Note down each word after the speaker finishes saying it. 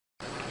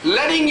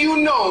letting you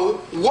know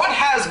what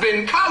has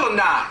been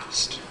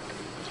colonized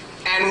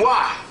and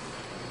why.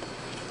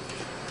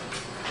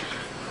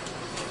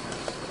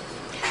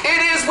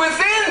 It is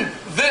within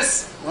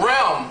this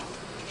realm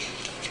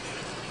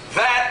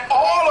that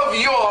all of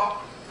your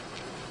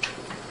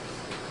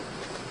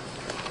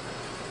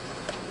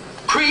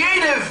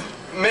creative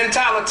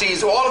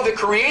mentalities, all of the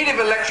creative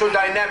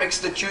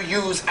electrodynamics that you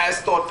use as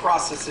thought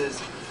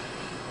processes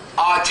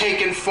are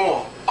taken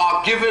form,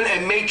 are given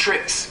a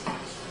matrix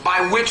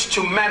by which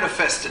to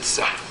manifest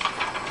itself.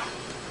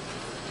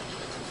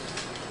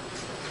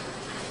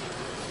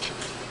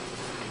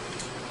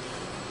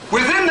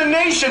 Within the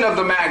nation of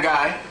the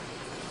Magi,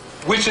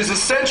 which is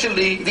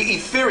essentially the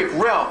etheric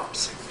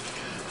realms,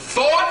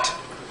 thought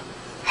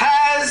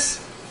has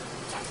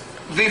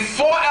the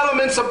four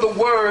elements of the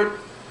word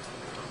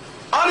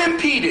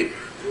unimpeded.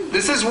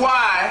 This is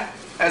why,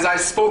 as I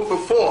spoke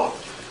before,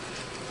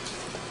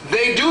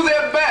 they do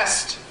their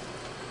best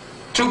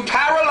to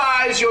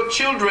paralyze your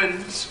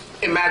children's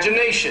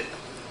imagination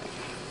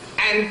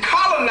and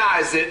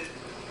colonize it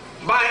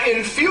by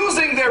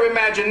infusing their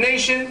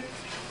imagination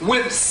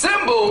with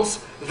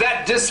symbols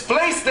that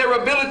displace their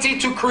ability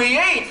to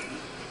create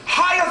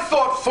higher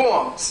thought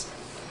forms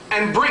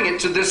and bring it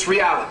to this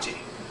reality.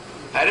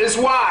 That is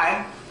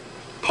why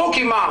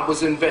Pokemon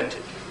was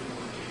invented.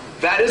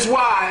 That is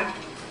why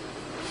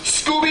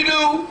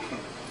Scooby-Doo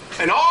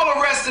and all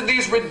the rest of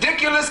these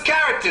ridiculous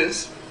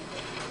characters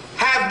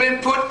have been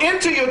put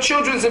into your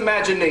children's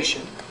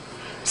imagination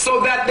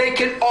so that they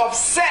can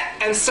offset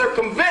and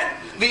circumvent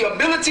the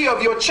ability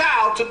of your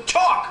child to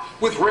talk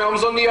with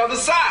realms on the other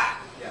side.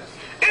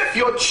 If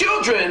your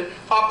children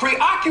are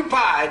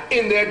preoccupied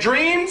in their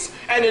dreams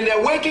and in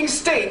their waking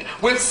state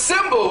with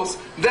symbols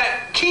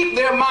that keep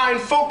their mind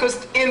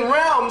focused in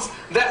realms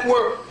that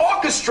were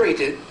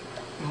orchestrated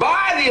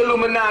by the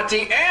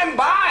Illuminati and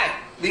by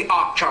the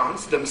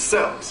archons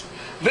themselves,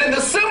 then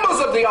the symbols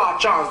of the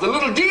archons, the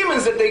little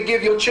demons that they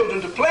give your children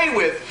to play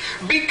with,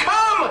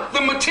 become the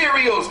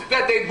materials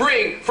that they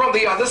bring from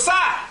the other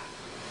side.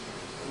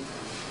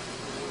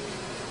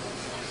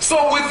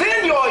 So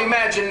within your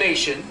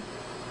imagination,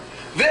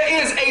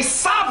 there is a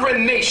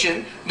sovereign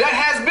nation that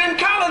has been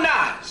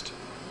colonized.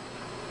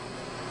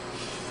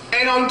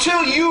 And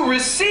until you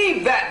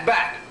receive that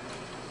back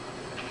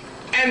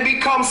and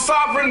become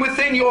sovereign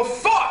within your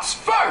thoughts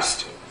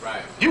first,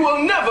 right, you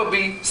will never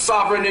be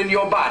sovereign in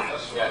your body.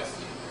 Yes.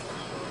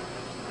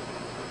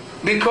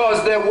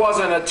 Because there was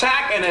an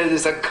attack, and it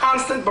is a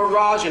constant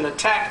barrage and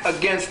attack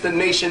against the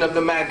nation of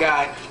the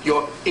Magi,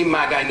 your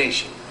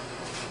imagination.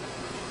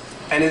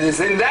 And it is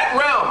in that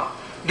realm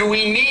do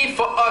we need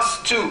for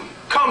us to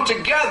come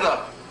together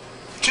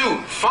to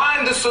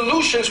find the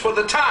solutions for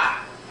the time,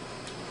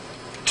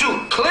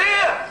 to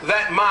clear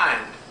that mind,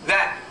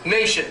 that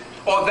nation,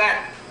 or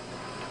that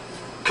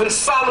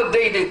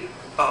consolidated,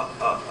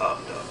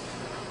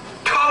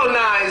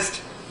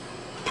 colonized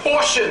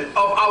portion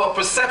of our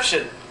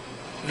perception.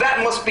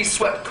 That must be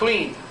swept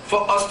clean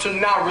for us to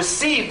now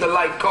receive the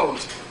light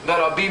codes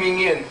that are beaming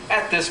in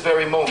at this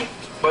very moment,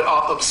 but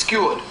are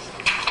obscured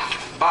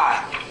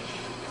by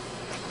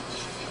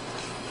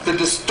the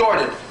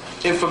distorted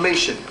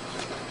information.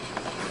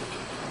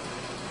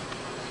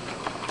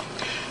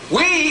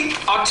 We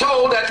are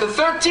told that the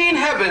 13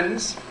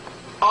 heavens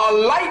are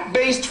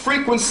light-based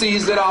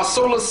frequencies that our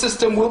solar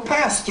system will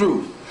pass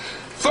through.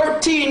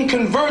 13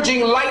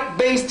 converging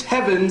light-based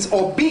heavens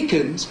or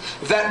beacons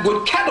that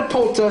would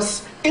catapult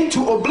us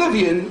into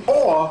oblivion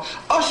or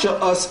usher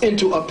us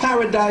into a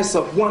paradise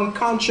of one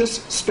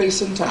conscious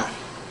space and time.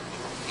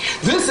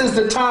 This is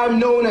the time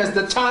known as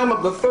the time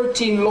of the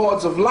 13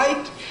 lords of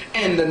light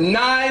and the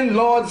 9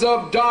 lords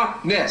of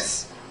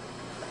darkness.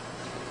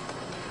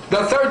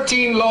 The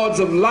 13 lords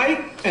of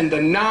light and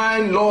the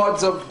 9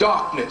 lords of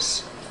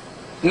darkness.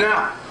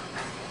 Now,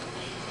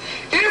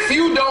 if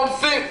you don't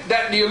think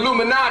that the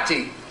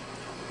Illuminati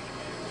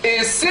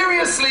is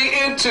seriously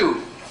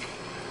into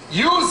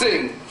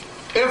using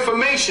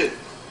information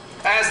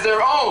as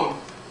their own,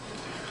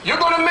 you're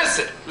going to miss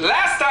it.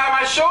 Last time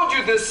I showed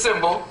you this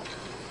symbol,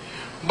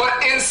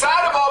 but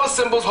inside of all the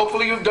symbols,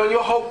 hopefully you've done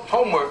your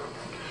homework,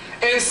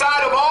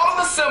 inside of all of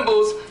the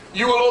symbols,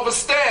 you will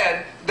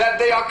understand that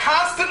they are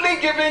constantly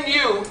giving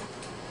you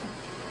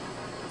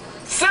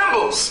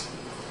symbols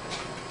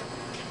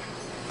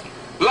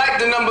like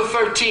the number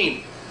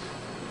 13.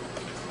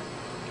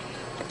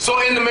 So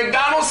in the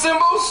McDonald's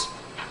symbols,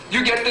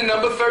 you get the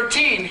number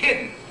 13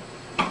 hidden.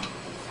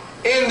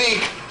 In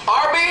the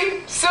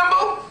RB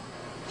symbol,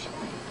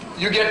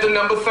 you get the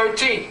number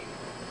 13.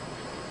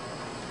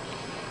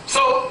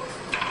 So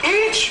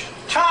each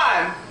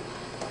time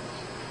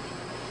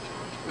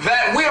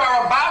that we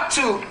are about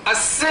to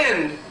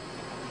ascend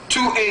to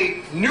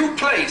a new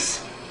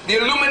place, the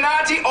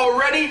Illuminati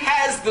already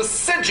has the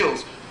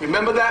sigils.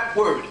 Remember that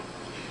word,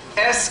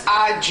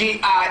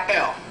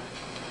 S-I-G-I-L.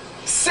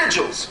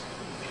 Sigils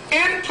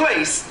in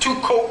place to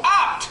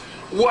co-opt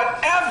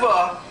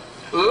whatever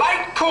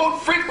light code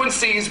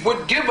frequencies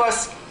would give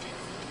us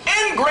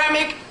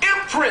engrammic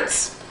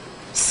imprints,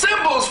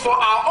 symbols for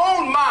our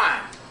own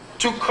mind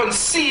to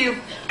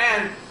conceive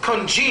and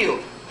congeal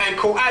and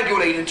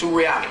coagulate into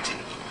reality.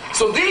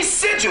 So these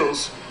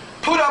sigils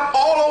put up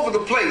all over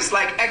the place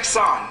like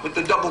Exxon with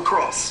the double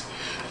cross.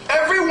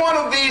 Every one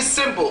of these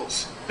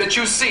symbols that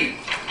you see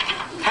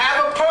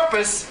have a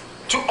purpose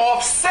to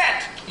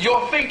offset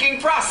your thinking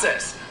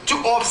process, to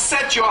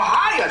offset your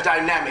higher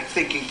dynamic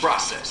thinking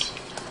process.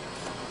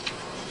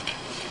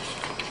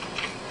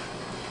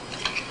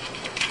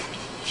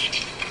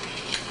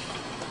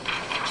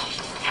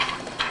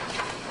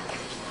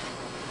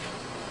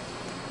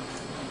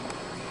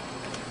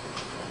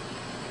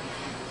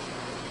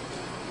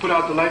 Put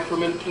out the light for a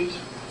minute, please.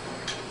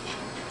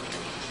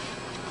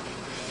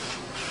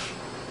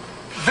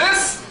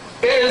 This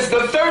is the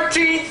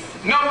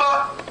 13th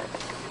number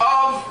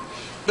of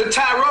the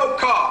tarot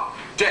card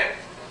deck.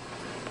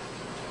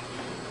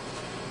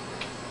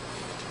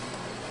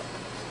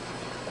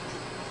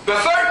 The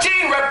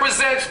 13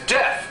 represents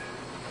death,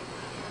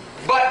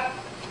 but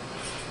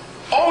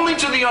only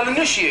to the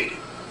uninitiated.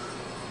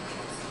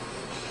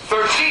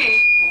 13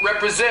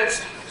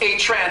 represents a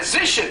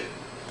transition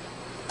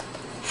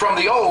from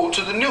the old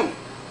to the new.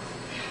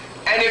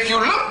 And if you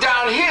look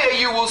down here,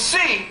 you will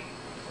see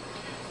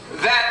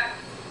that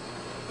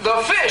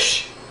the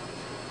fish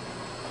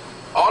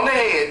on the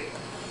head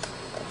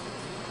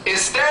is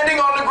standing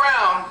on the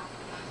ground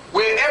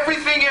where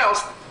everything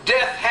else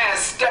death has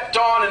stepped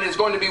on and is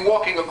going to be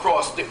walking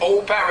across. The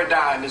old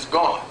paradigm is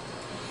gone.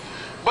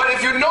 But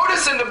if you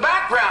notice in the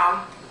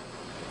background,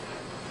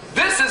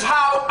 this is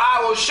how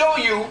I will show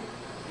you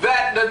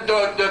that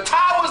the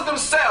towers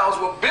themselves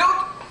were built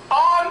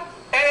on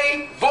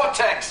a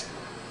vortex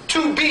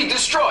to be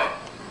destroyed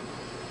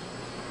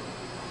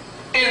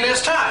in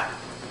this time.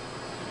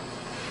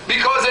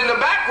 Because in the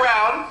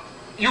background,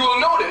 you will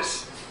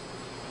notice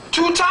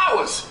two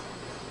towers.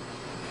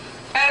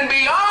 And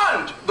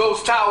beyond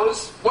those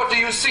towers, what do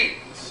you see?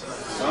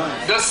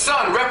 Sun. The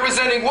sun,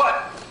 representing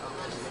what?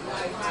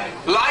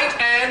 Light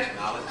and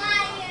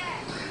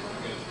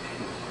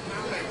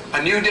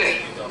a new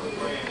day,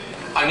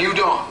 a new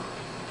dawn.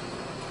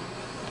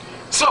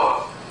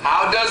 So,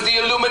 how does the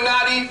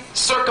Illuminati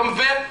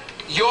circumvent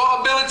your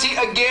ability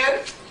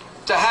again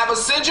to have a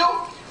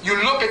sigil? You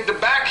look at the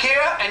back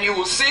here and you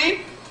will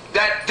see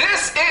that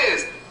this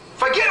is,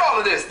 forget all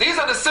of this. These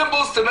are the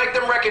symbols to make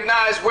them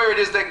recognize where it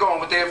is they're going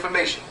with their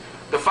information.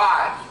 The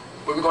 5,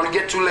 what we're going to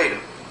get to later.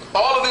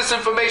 All of this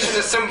information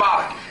is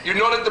symbolic. You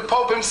know that the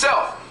Pope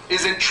himself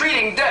is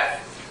entreating death.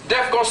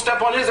 Death going to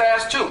step on his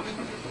ass too.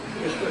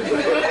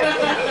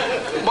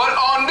 But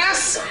on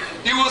this,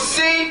 you will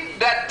see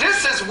that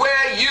this is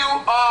where you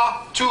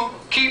are to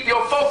keep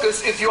your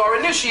focus if you are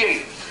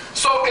initiated.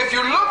 So if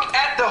you look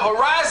at the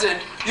horizon,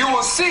 you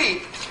will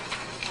see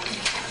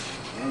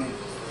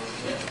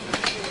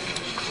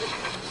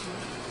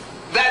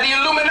that the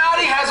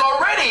Illuminati has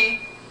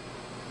already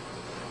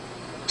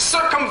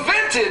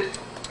circumvented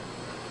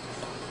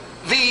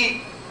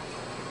the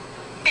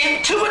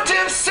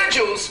intuitive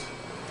sigils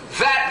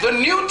that the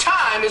new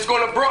time is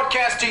going to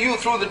broadcast to you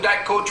through the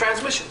DICE code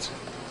transmissions.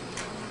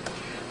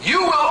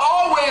 You will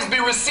always be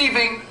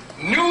receiving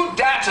new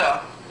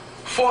data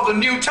for the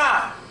new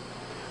time.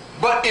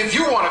 But if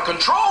you want to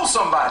control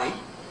somebody,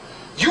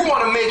 you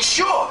want to make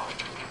sure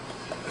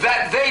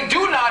that they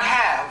do not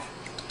have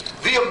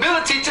the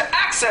ability to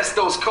access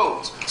those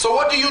codes. So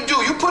what do?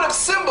 You put up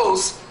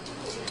symbols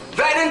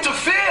that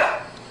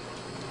interfere.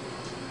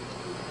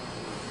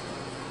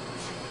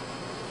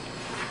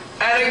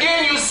 And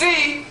again, you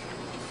see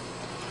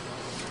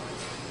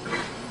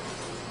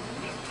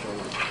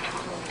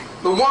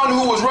the one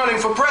who was running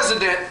for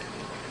president,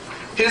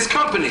 his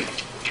company.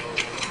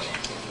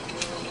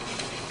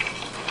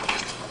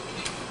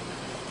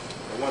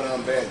 The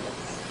one-armed bandit.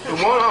 The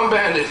one-armed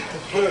bandit.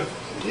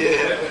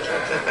 Yeah.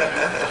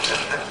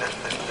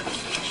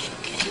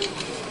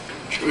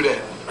 True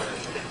that.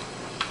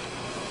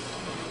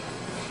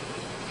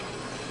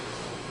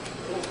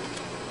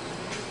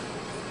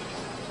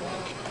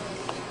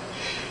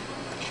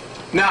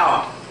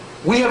 Now,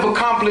 we have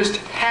accomplished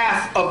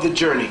half of the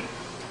journey.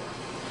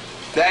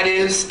 That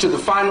is, to the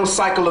final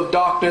cycle of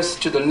darkness,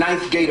 to the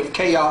 9th gate of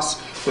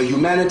chaos, where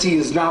humanity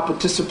is now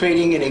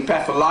participating in a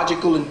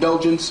pathological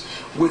indulgence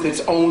with its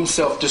own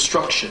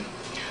self-destruction.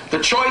 The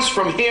choice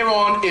from here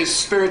on is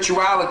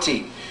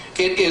spirituality.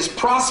 It is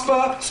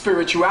prosper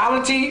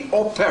spirituality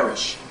or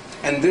perish.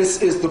 And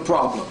this is the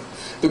problem.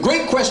 The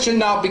great question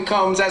now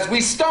becomes, as we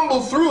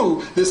stumble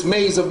through this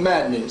maze of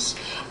madness,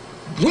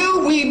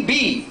 will we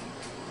be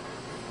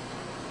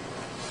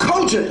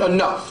cogent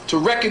enough to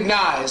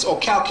recognize or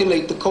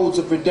calculate the codes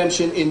of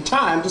redemption in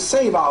time to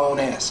save our own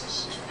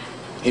asses?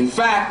 In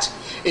fact,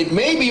 it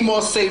may be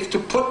more safe to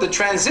put the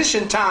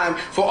transition time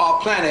for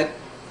our planet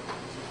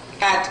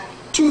at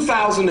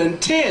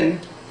 2010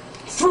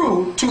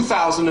 through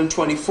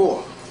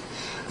 2024.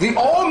 The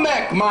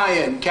Olmec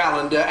Mayan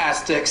calendar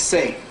Aztecs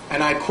say,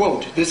 and I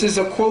quote, this is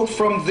a quote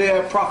from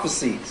their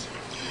prophecies,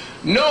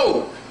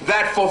 "Know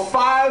that for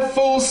 5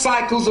 full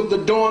cycles of the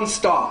dawn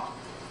star,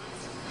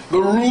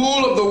 the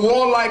rule of the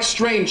warlike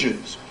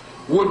strangers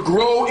would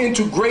grow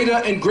into greater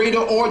and greater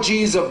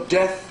orgies of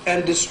death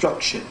and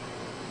destruction.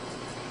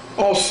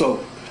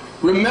 Also,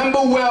 remember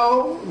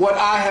well what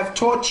I have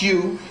taught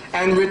you,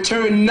 and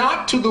return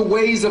not to the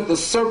ways of the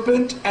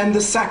serpent and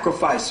the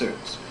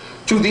sacrificers,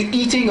 to the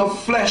eating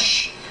of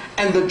flesh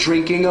and the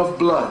drinking of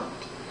blood.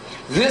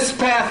 This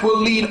path will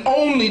lead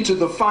only to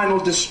the final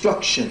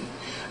destruction.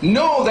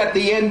 Know that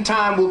the end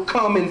time will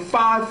come in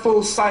 5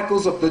 full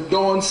cycles of the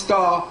dawn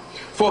star,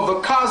 for the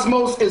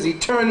cosmos is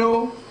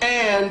eternal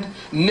and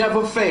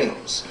never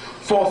fails.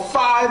 For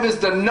 5 is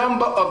the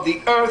number of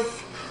the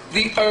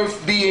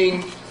earth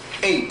being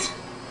 8.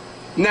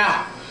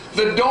 Now,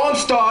 the dawn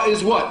star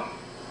is what?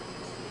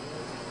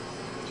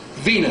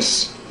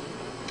 Venus.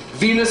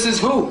 Venus is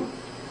who?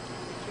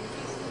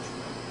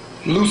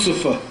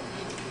 Lucifer.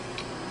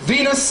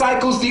 Venus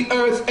cycles the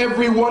earth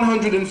every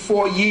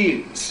 104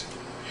 years.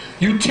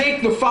 You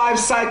take the 5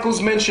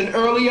 cycles mentioned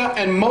earlier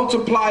and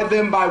multiply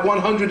them by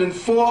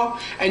 104,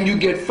 and you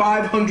get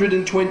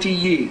 520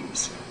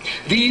 years.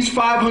 These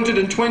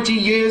 520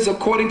 years,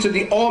 according to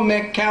the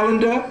Olmec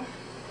calendar,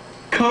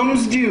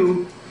 comes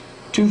due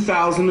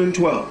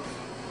 2012.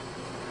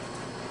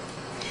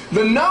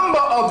 The number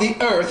of the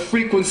earth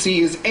frequency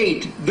is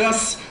 8,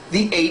 thus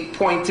the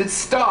 8-pointed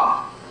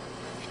star.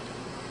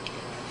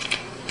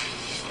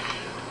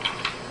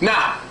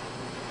 Now,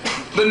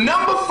 the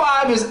number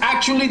 5 is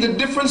actually the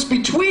difference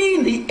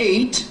between the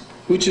 8,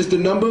 which is the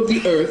number of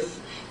the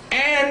earth,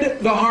 and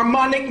the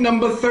harmonic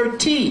number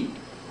 13,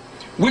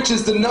 which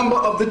is the number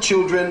of the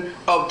children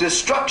of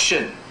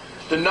destruction.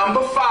 The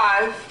number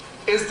 5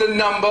 is the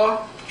number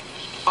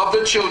of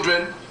the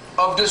children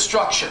of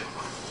destruction.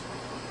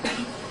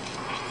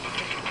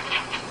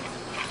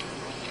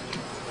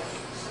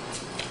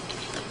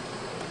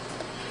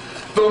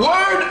 The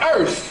word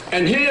earth,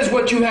 and here's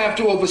what you have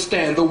to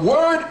understand. The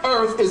word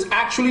earth is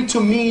actually to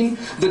mean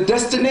the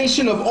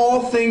destination of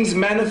all things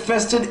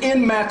manifested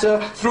in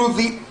matter through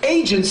the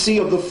agency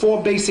of the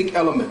 4 basic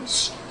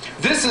elements.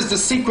 This is the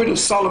secret of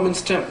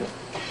Solomon's temple.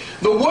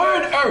 The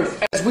word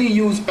earth, as we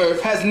use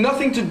earth, has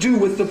nothing to do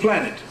with the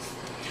planet.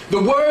 The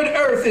word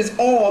earth is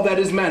all that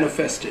is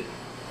manifested.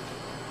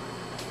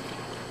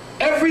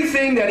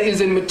 Everything that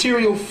is in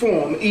material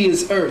form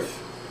is earth.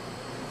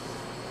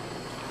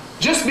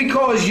 Just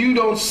because you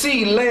don't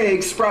see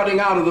legs sprouting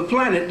out of the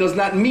planet does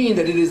not mean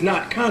that it is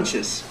not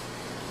conscious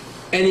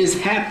and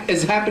is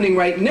happening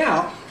right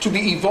now to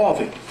be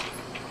evolving.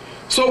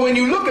 So when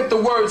you look at the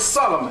word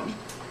Solomon,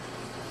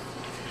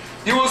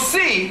 you will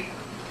see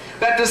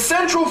that the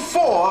central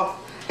 4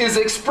 is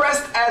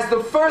expressed as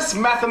the first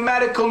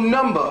mathematical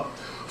number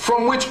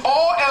from which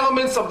all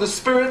elements of the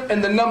spirit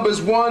and the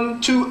numbers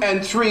 1, 2,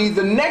 and 3,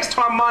 the next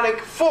harmonic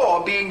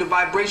 4 being the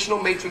vibrational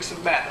matrix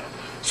of matter.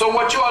 So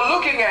what you are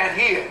looking at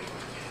here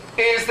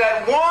is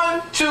that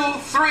 1, 2,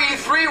 3,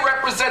 3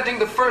 representing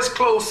the first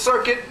closed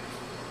circuit.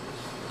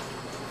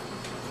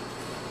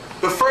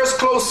 The first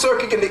closed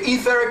circuit in the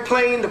etheric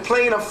plane, the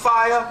plane of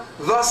fire,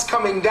 thus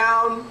coming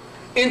down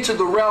into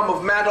the realm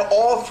of matter.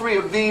 All 3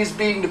 of these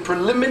being the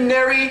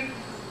preliminary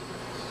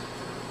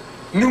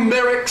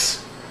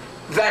numerics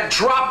that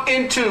drop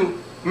into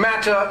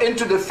matter,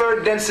 into the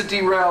 3rd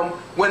density realm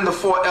when the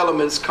 4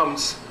 elements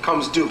comes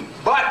due.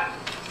 But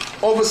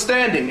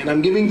overstanding, and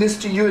I'm giving this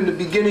to you in the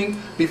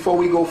beginning before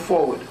we go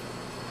forward.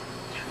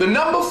 The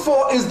number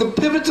 4 is the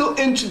pivotal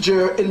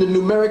integer in the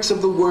numerics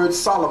of the word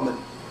Solomon.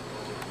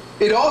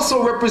 It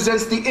also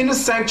represents the inner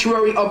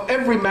sanctuary of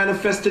every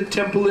manifested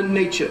temple in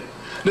nature.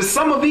 The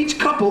sum of each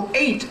couple,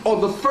 8, or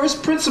the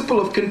first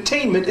principle of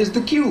containment, is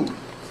the cube.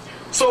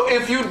 So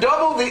if you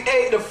double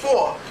the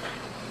 4,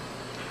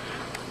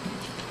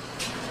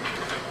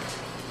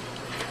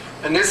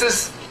 and this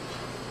is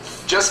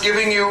just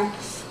giving you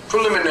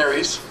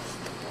preliminaries.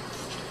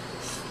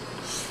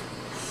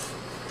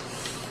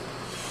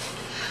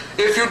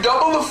 If you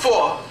double the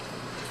 4,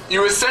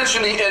 you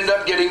essentially end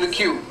up getting the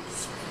cube.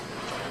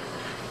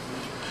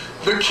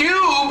 The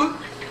cube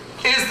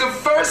is the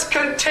first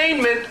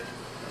containment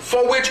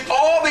for which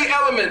all the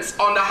elements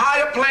on the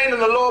higher plane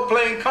and the lower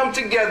plane come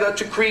together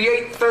to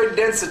create 3rd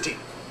density.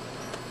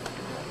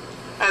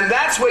 And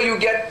that's where you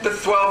get the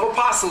 12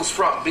 apostles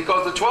from,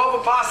 because the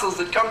 12 apostles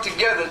that come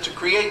together to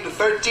create the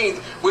 13th,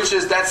 which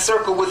is that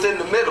circle within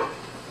the middle,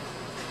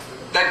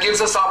 that gives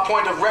us our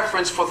point of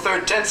reference for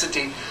 3rd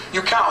density.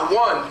 You count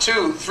 1,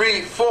 2,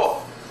 3,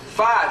 4,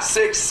 5,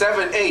 6,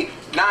 7, 8,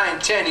 9,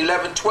 10,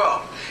 11,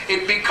 12.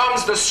 It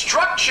becomes the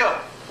structure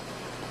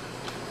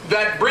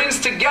that brings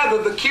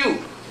together the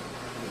cube.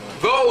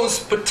 Those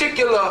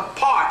particular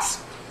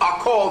parts are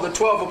called the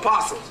 12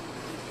 apostles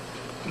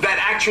that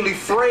actually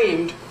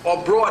framed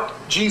or brought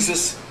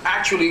Jesus,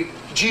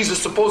 Jesus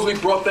supposedly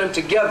brought them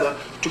together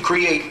to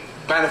create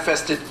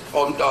manifested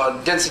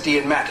density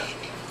in matter.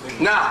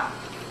 Now,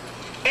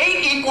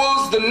 8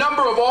 equals the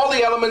number of all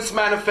the elements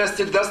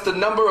manifested, thus the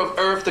number of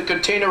earth, the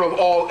container of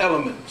all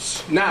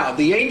elements. Now,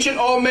 the ancient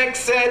Olmec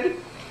said,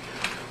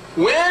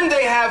 when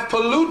they have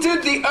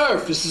polluted the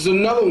earth, this is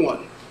another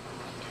one,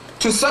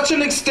 to such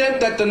an extent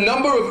that the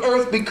number of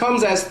earth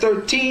becomes as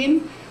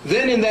 13,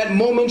 Then in that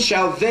moment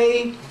shall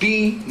they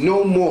be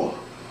no more.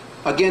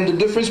 Again, the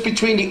difference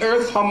between the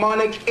earth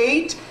harmonic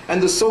 8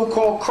 and the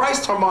so-called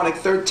Christ harmonic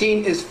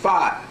 13 is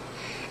 5.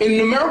 In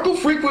numerical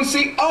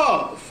frequency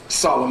of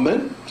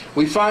Solomon,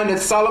 we find that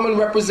Solomon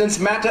represents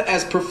matter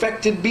as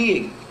perfected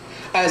being,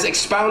 as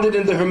expounded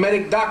in the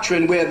Hermetic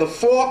doctrine, where the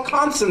 4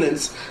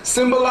 consonants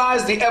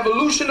symbolize the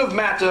evolution of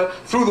matter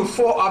through the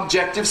 4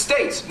 objective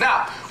states.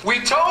 Now,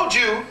 we told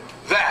you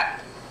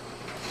that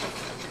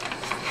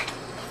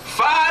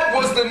 5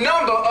 was the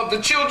number of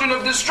the children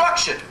of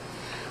destruction.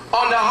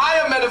 On the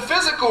higher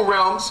metaphysical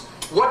realms,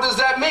 what does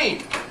that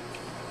mean?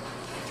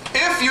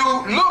 If you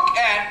look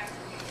at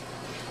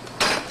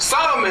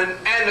Solomon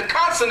and the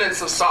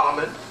consonants of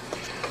Solomon,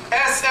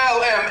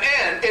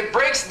 SLMN, it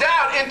breaks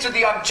down into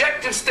the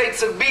objective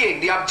states of being.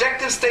 The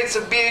objective states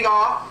of being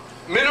are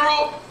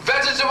mineral,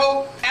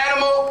 vegetable,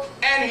 animal,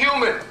 and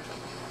human.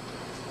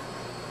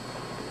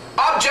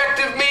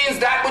 Objective means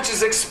that which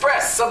is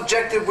expressed.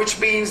 Subjective, which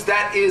means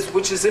that is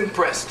which is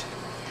impressed.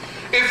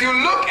 If you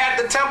look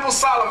at the Temple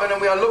Solomon,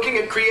 and we are looking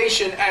at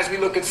creation as we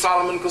look at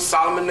Solomon, because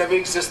Solomon never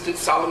existed,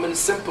 Solomon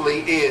simply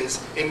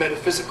is a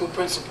metaphysical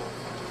principle.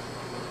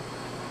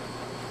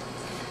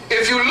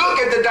 If you look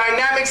at the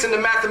dynamics and the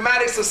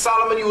mathematics of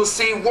Solomon, you will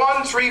see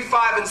 1, 3,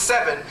 5, and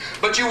 7.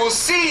 But you will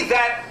see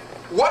that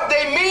what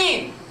they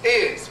mean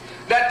is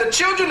that the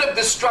children of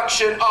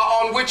destruction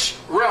are on which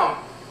realm?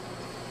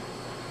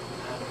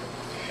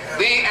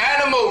 The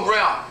animal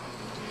realm,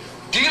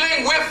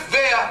 dealing with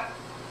their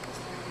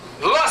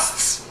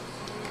lusts,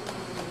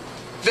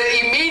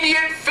 their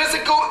immediate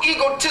physical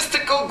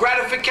egotistical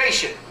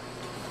gratification.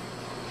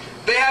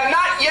 They have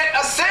not yet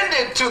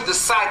ascended to the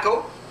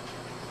cycle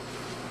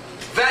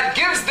that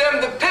gives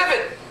them the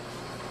pivot,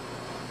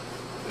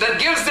 that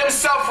gives them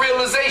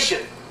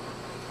self-realization.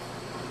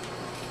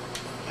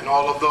 And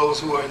all of those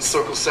who are in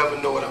Circle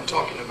 7 know what I'm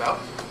talking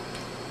about.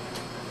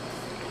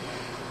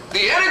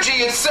 The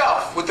energy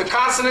itself, with the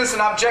consonants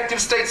and objective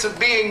states of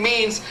being,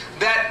 means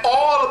that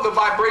all of the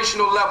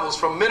vibrational levels,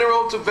 from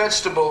mineral to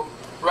vegetable,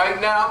 right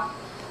now,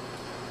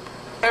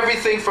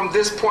 everything from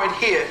this point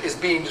here is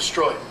being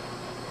destroyed.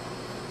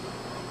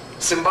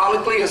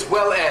 Symbolically as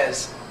well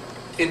as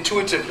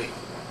intuitively.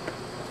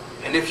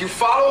 And if you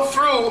follow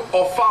through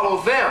or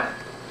follow them,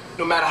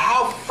 no matter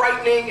how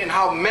frightening and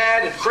how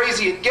mad and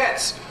crazy it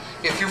gets,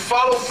 if you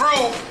follow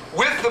through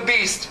with the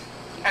beast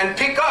and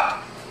pick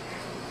up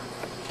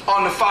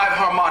on the 5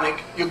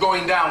 harmonic, you're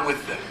going down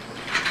with them.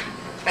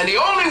 And the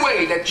only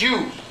way that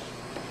you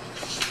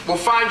will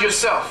find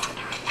yourself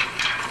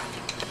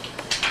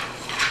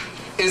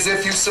is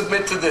if you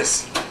submit to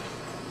this.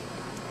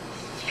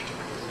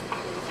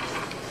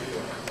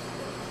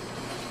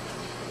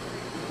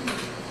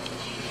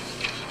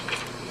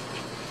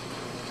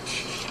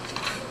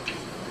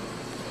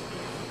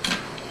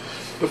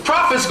 The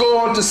prophets go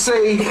on to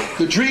say,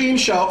 the dream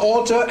shall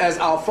alter as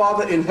our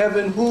Father in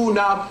heaven, Hu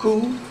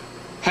Nabku,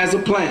 has a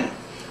plan.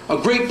 A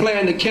great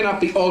plan that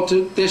cannot be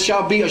altered. There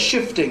shall be a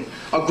shifting,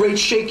 a great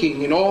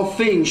shaking, and all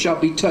things shall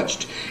be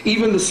touched,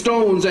 even the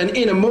stones, and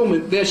in a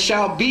moment there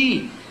shall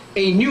be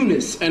a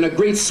newness and a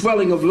great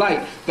swelling of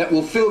light that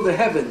will fill the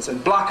heavens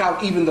and block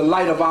out even the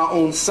light of our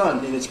own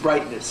sun in its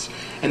brightness.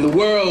 And the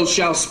world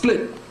shall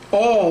split,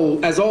 all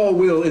as all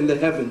will in the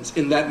heavens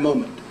in that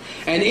moment.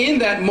 And in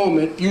that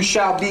moment you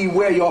shall be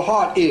where your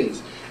heart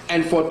is,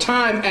 and for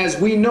time as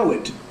we know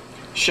it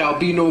shall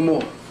be no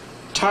more.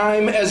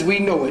 Time as we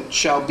know it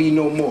shall be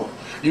no more.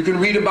 You can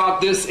read about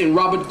this in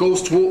Robert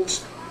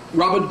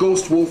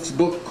Ghostwolf's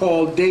book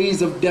called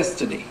Days of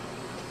Destiny.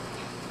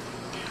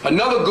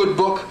 Another good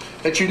book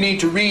that you need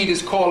to read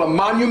is called A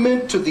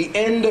Monument to the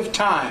End of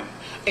Time.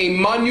 A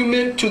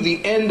Monument to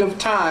the End of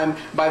Time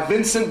by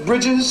Vincent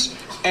Bridges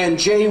and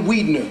Jay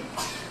Wiedner.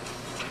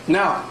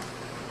 Now,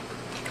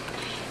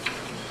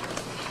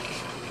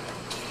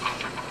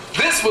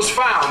 this was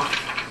found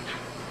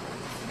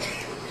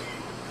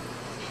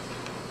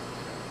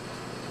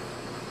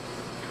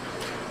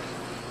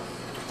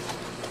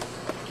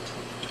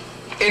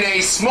in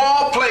a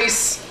small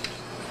place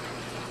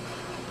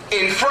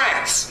in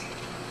France.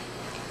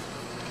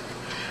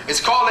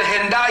 It's called the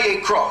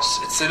Hendaye Cross.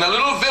 It's in a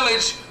little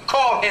village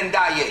called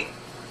Hendaye.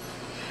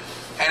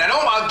 And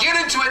I'll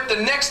get into it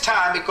the next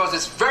time because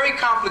it's very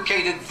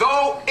complicated,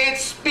 though it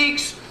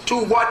speaks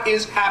to what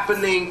is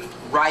happening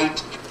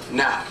right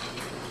now.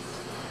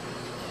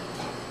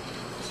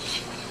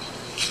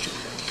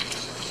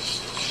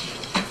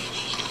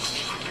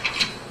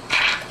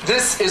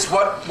 This is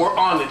what we're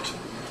on it.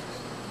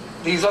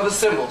 These are the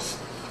symbols.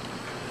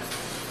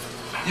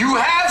 You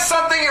have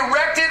something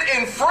erected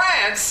in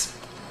France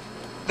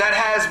that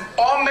has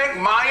Olmec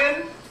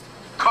Mayan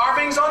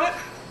carvings on it.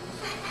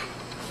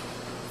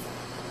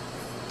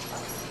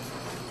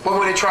 What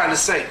were they trying to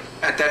say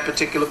at that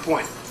particular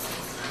point?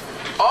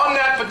 On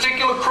that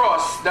particular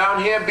cross,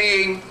 down here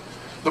being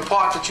the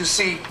part that you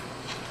see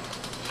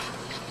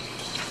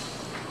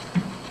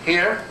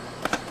here,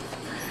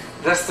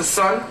 that's the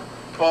sun.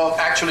 Well,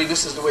 actually,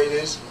 this is the way it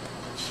is.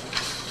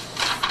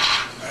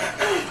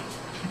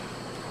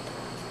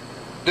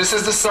 This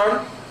is the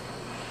sun.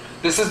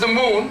 This is the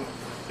moon.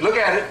 Look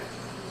at it.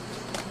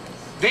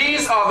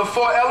 These are the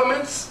four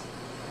elements,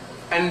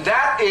 and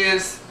that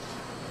is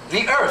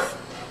the earth.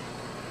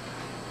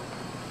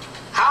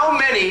 How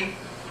many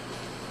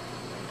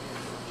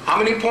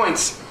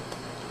points?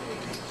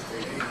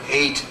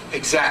 8,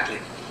 exactly.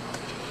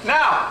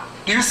 Now,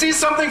 do you see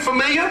something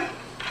familiar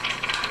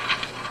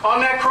on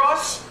that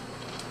cross?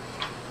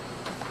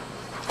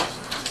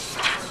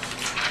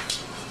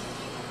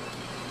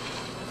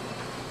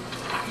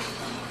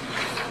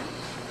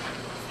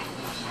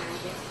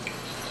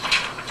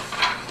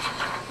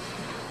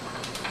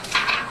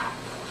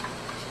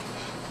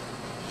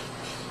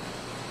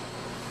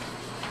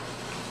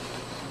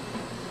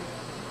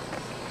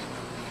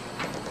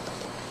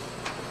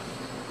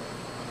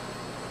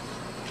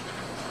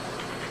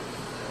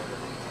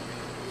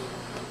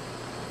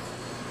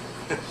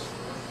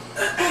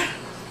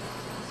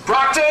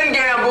 Procter and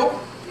Gamble.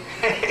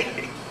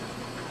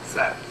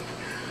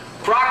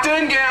 Procter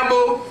and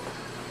Gamble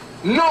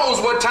knows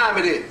what time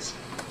it is.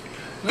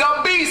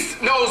 The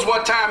beast knows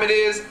what time it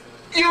is.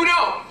 You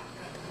don't.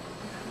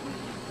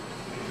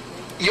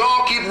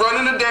 Y'all keep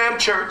running the damn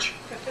church,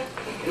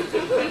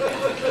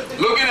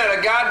 looking at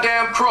a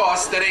goddamn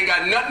cross that ain't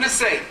got nothing to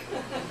say.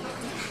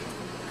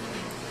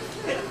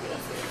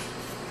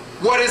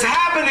 What is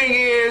happening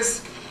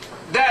is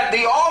that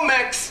the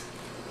Olmecs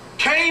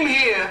came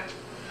here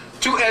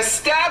to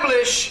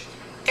establish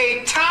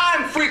a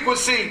time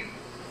frequency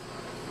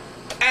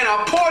and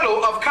a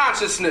portal of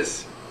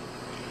consciousness.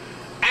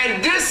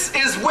 And this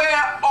is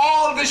where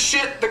all the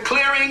shit, the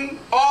clearing,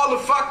 all the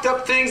fucked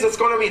up things that's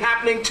going to be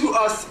happening to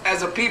us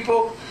as a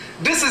people,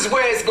 this is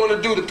where it's going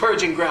to do the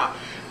purging ground.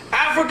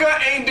 Africa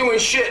ain't doing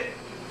shit.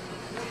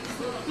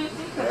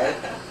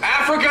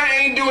 Africa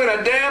ain't doing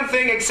a damn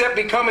thing except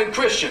becoming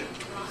Christian.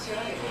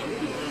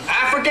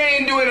 Africa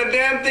ain't doing a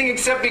damn thing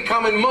except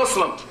becoming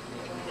Muslim.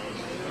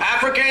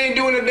 Africa ain't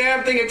doing a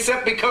damn thing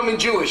except becoming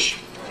Jewish.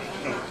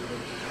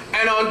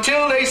 And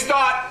until they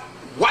start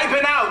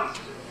wiping out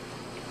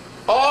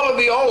all of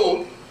the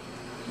old,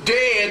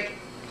 dead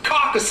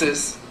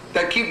carcasses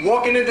that keep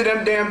walking into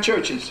them damn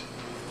churches,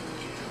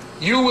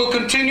 you will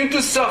continue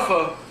to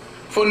suffer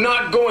for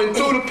not going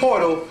through the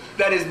portal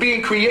that is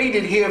being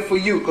created here for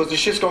you, because the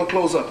shit's gonna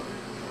close up.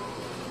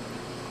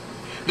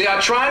 They are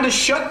trying to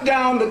shut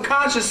down the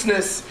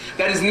consciousness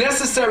that is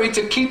necessary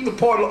to keep the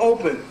portal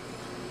open.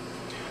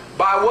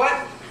 By what?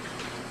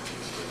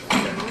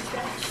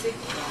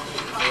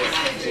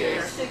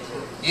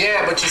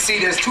 Yeah, but you see,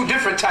 there's two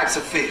different types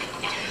of fear.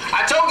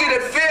 I told you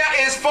that fear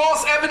is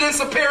false evidence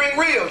appearing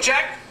real.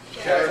 Check?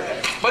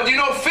 But you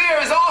know,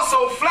 fear is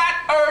also flat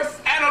earth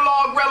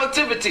analog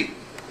relativity.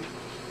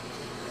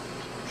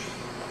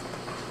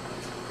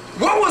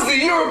 What was the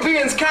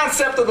Europeans'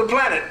 concept of the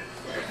planet?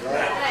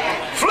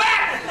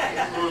 Flat!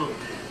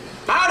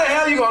 How the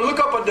hell are you going to look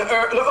up at the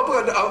earth,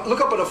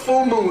 look up at a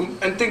full moon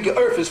and think the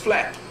earth is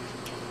flat?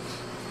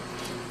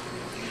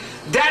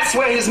 That's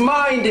where his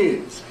mind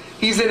is.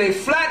 He's in a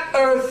flat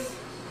earth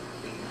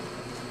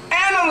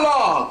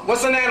analog.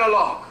 What's an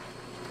analog?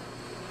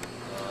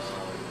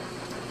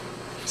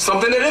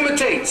 Something that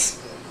imitates.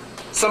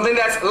 Something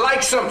that's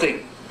like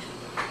something.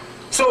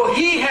 So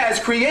he has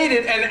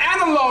created an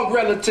analog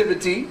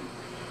relativity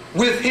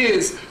with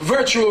his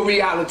virtual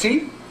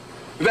reality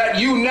that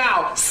you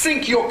now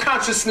sink your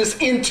consciousness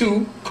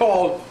into,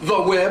 called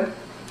the web.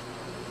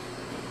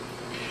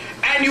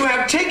 And you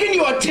have taken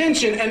your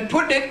attention and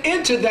put it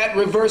into that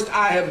reversed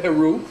I have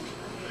Heru,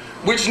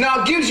 which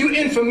now gives you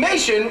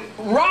information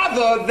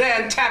rather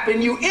than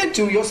tapping you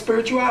into your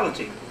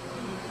spirituality.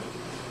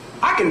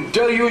 I can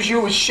deluge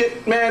you with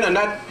shit, man, and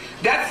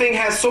that thing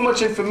has so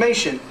much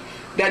information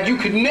that you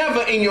could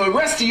never in your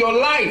rest of your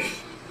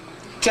life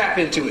tap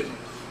into it.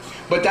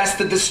 But that's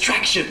the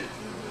distraction.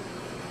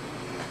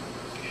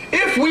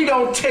 If we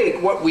don't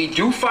take what we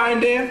do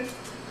find there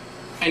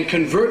and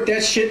convert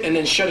that shit and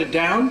then shut it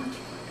down,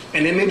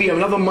 and then maybe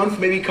another month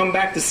maybe come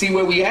back to see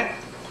where we at,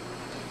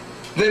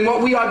 then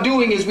what we are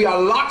doing is we are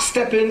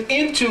lockstepping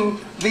into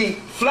the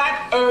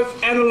flat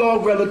earth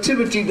analog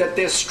relativity that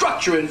they're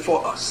structuring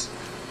for us.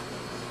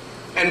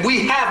 And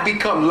we have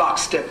become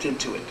lockstepped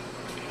into it.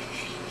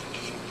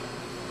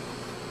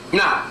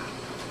 Now,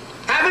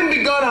 having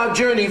begun our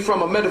journey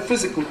from a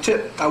metaphysical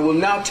tip, I will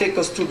now take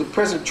us through the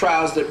present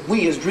trials that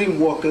we as dream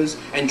walkers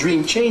and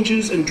dream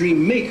changers and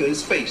dream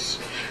makers face.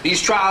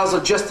 These trials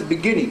are just the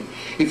beginning.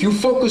 If you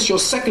focus your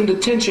second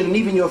attention and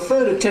even your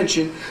third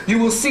attention, you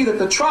will see that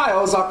the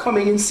trials are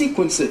coming in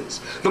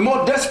sequences. The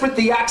more desperate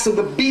the acts of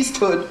the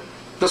beasthood,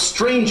 the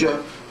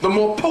stranger, the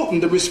more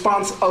potent the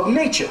response of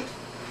nature.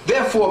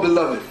 Therefore,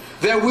 beloved,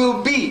 there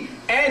will be,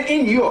 and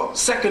in your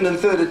second and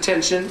third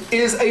attention,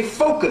 is a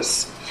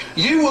focus.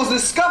 You will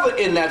discover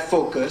in that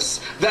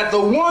focus that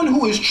the one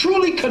who is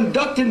truly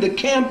conducting the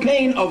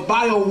campaign of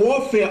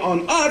biowarfare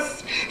on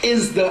us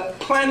is the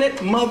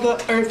planet Mother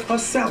Earth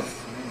herself.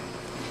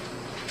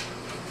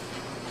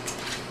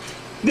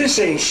 This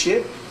ain't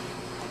shit.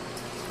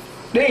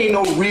 There ain't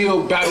no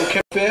real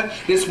biochemical warfare.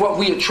 It's what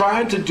we are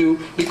trying to do,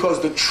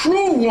 because the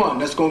true one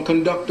that's going to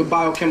conduct the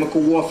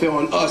biochemical warfare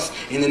on us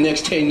in the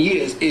next 10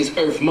 years is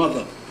Earth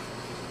Mother.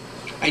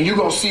 And you're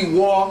going to see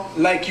war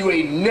like you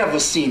ain't never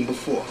seen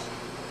before.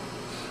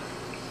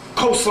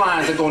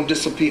 Coastlines are going to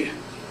disappear.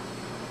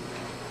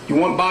 You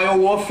want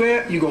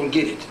bio-warfare? You're going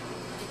to get it.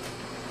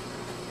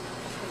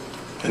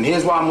 And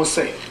here's why I'm going to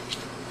say it.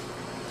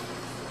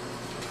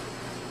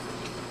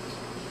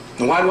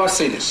 And why do I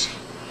say this?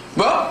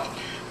 Well,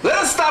 let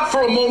us stop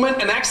for a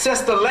moment and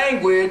access the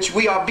language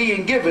we are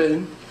being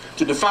given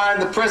to define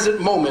the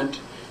present moment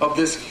of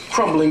this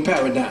crumbling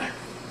paradigm.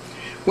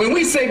 When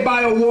we say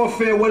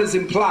bio-warfare, what is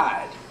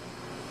implied?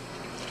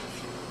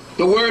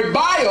 The word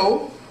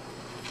bio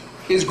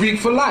is Greek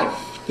for life.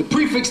 The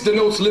prefix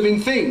denotes living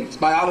things,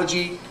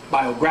 biology,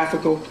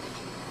 biographical.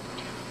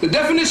 The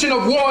definition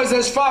of war is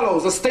as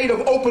follows: a state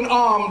of open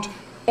armed,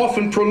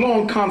 often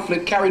prolonged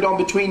conflict carried on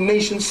between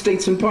nations,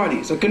 states, and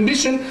parties. A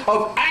condition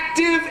of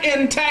active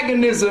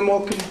antagonism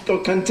or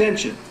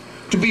contention.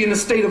 To be in a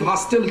state of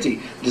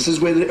hostility. This is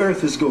where the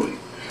earth is going.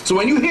 So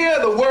when you hear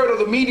the word of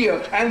the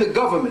media and the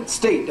government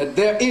state that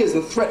there is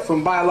a threat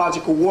from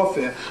biological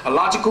warfare, a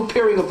logical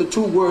pairing of the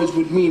two words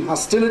would mean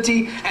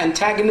hostility,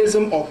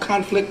 antagonism, or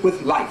conflict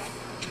with life.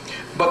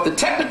 But the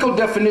technical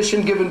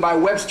definition given by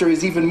Webster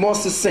is even more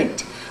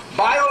succinct.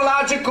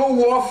 Biological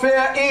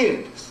warfare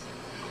is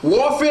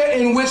warfare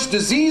in which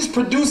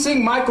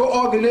disease-producing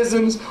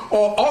microorganisms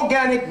or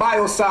organic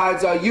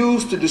biocides are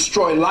used to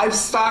destroy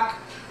livestock,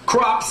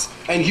 crops,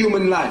 and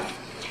human life.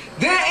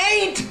 There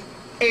ain't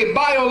a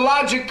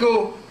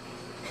biological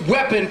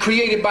weapon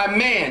created by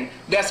man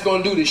that's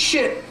going to do the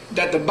shit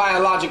that the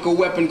biological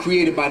weapon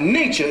created by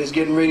nature is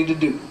getting ready to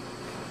do.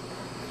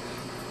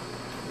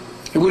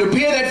 It would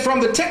appear that from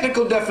the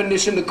technical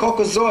definition, the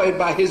Caucasoid,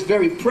 by his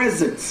very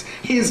presence,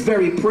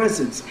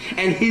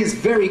 and his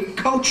very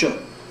culture,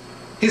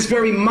 his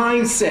very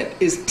mindset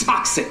is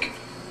toxic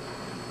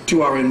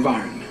to our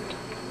environment.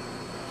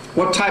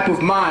 What type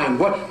of mind,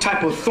 what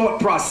type of thought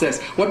process,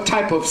 what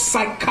type of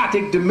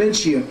psychotic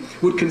dementia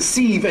would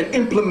conceive and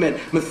implement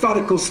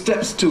methodical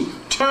steps to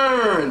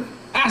turn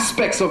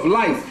aspects of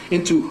life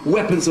into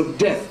weapons of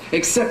death,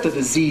 except a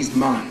diseased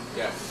mind?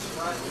 Yes.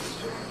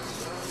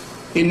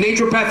 In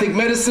naturopathic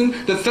medicine,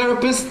 the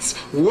therapists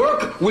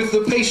work with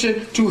the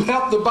patient to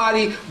help the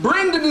body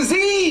bring the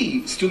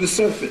disease to the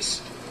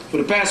surface. For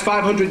the past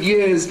 500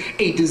 years,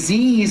 a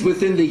disease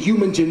within the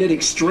human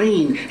genetic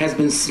strain has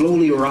been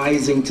slowly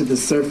rising to the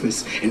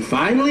surface. And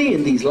finally,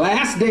 in these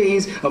last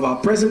days of our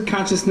present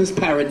consciousness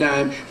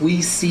paradigm,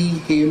 we see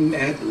him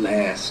at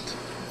last.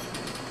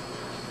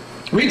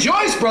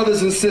 Rejoice,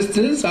 brothers and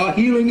sisters, our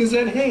healing is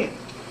at hand.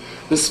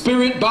 The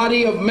spirit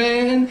body of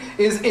man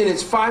is in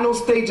its final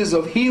stages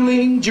of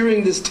healing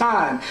during this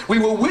time. We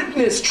will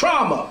witness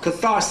trauma,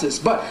 catharsis,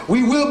 but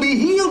we will be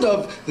healed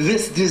of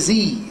this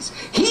disease.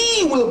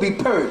 He will be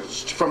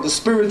purged from the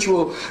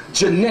spiritual,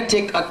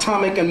 genetic,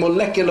 atomic, and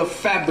molecular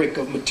fabric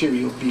of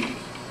material being.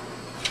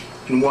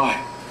 And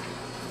why?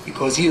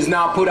 Because he has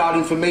now put out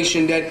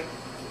information that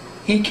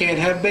he can't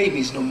have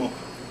babies no more.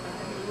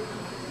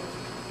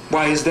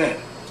 Why is that?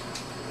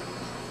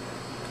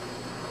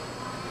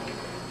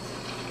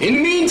 In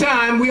the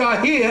meantime, we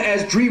are here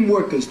as dream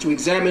workers to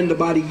examine the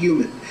body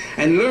human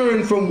and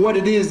learn from what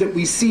it is that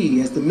we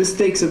see as the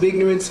mistakes of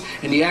ignorance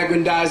and the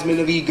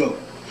aggrandizement of ego.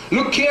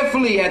 Look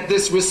carefully at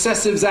this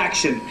recessive's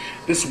action,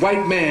 this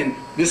white man,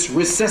 this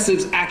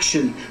recessive's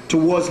action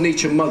towards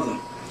Nature Mother.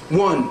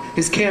 1,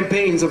 his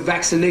campaigns of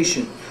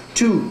vaccination.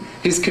 2,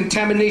 his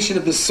contamination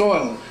of the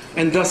soil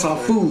and thus our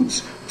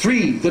foods.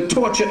 3, the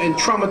torture and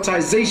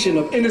traumatization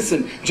of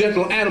innocent,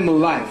 gentle animal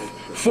life.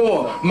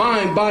 4,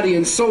 mind, body,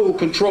 and soul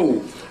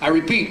control. I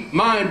repeat,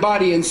 mind,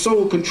 body, and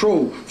soul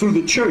control through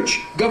the church,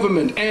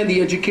 government, and the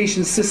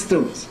education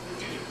systems.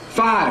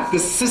 5, the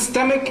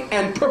systemic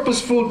and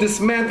purposeful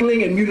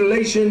dismantling and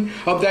mutilation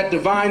of that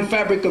divine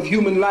fabric of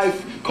human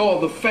life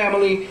called the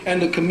family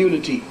and the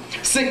community.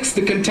 6,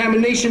 the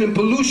contamination and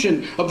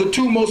pollution of the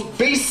two most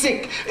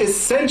basic,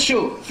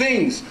 essential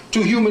things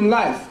to human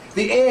life,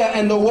 the air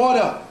and the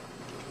water.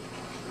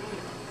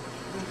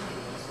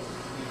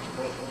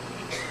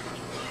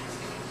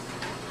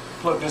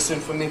 Plug this in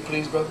for me,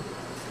 please, brother.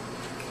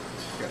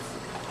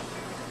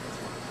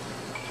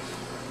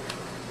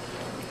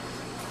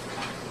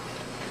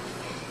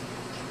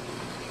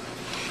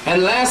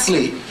 And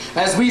lastly,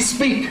 as we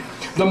speak,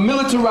 the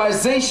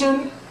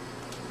militarization.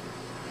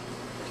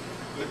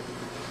 You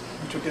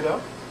took it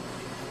out?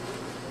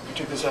 You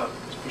took this out.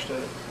 Let's push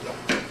that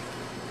out.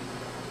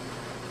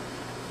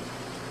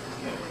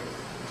 Yeah.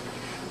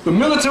 The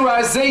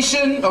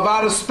militarization of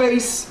outer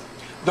space,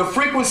 the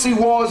frequency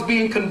wars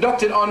being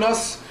conducted on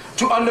us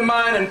to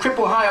undermine and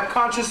cripple higher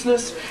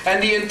consciousness,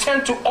 and the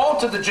intent to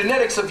alter the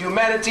genetics of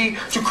humanity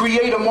to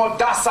create a more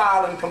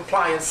docile and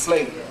compliant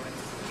slave.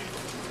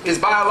 Is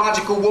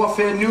biological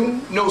warfare new?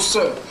 No,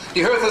 sir.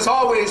 The earth has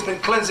always been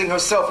cleansing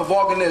herself of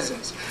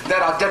organisms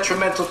that are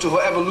detrimental to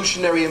her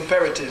evolutionary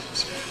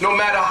imperatives, no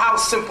matter how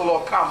simple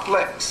or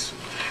complex.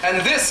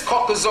 And this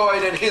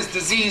Caucasoid and his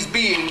diseased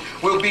being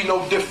will be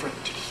no different.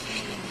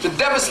 The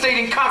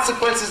devastating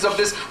consequences of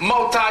this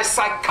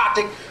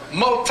multi-psychotic,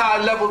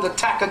 multi-leveled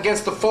attack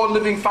against the four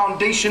living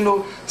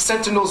foundational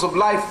sentinels of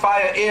life,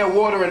 fire, air,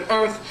 water, and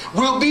earth,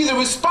 will be the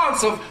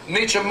response of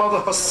Nature Mother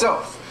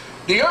herself.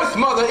 The Earth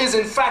Mother is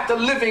in fact a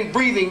living,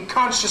 breathing,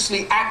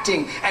 consciously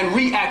acting and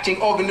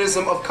reacting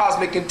organism of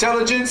cosmic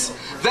intelligence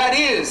that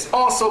is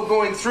also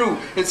going through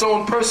its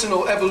own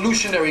personal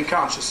evolutionary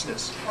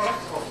consciousness.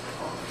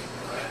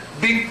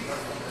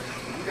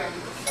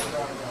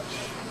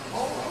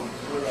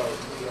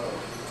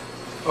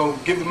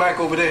 Oh, give the mic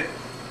over there.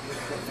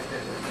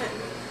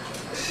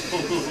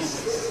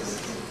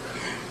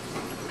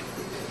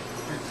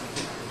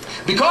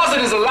 Because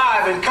it is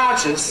alive and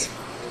conscious,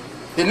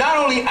 it not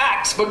only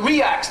acts but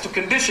reacts to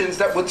conditions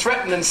that would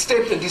threaten and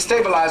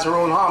destabilize her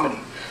own harmony.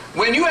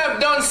 When you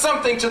have done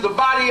something to the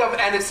body of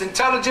and its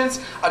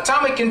intelligence,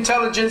 atomic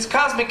intelligence,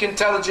 cosmic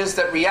intelligence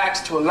that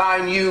reacts to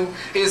align you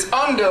is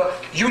under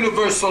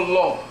universal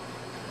law.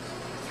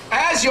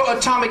 As your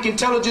atomic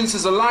intelligence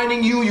is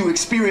aligning you, you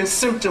experience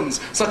symptoms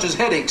such as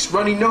headaches,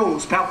 runny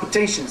nose,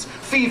 palpitations,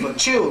 fever,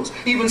 chills,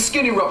 even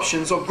skin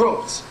eruptions or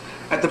growths.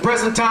 At the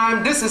present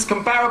time, this is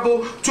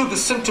comparable to the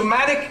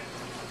symptomatic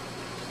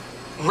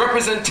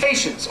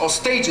representations or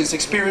stages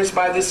experienced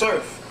by this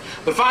earth.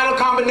 The final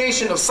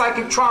combination of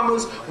psychic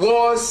traumas,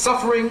 wars,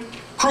 suffering,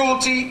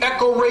 cruelty,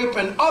 echo rape,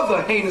 and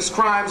other heinous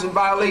crimes and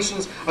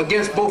violations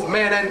against both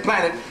man and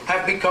planet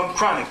have become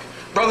chronic.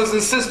 Brothers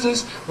and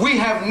sisters, we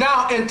have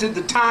now entered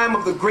the time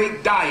of the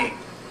great dying.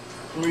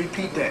 Let me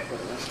repeat that.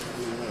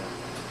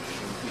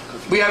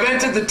 We have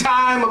entered the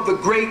time of the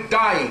great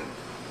dying,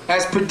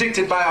 as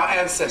predicted by our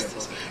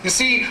ancestors. You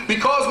see,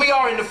 because we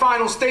are in the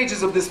final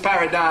stages of this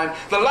paradigm,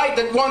 the light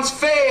that once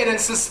fed and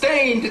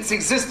sustained its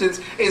existence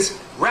is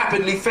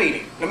rapidly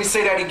fading. Let me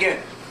say that again.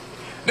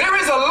 There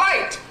is a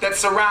light that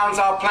surrounds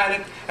our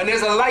planet, and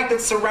there's a light that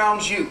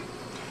surrounds you.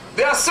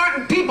 There are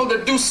certain people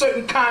that do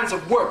certain kinds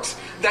of works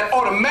that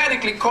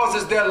automatically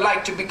causes their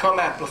light to become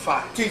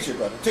amplified. Teach it,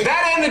 brother. Teach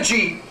that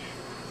energy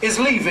is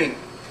leaving,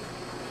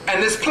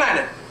 and this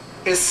planet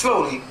is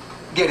slowly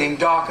getting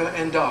darker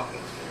and darker.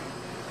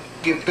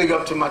 Give big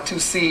up to my two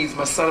seeds,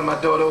 my son and my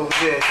daughter over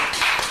there.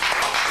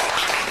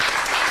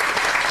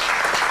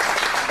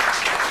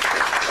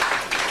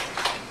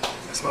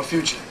 That's my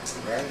future.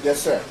 Right.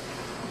 Yes, sir.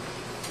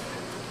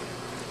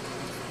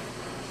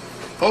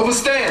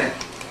 Understand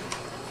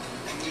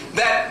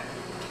that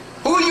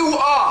who you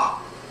are,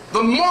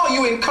 the more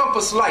you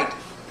encompass light,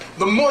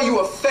 the more you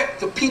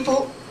affect the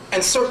people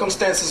and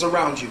circumstances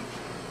around you.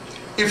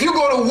 If you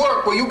go to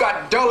work where you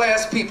got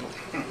dull-ass people,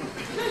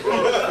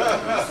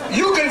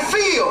 you can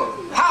feel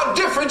how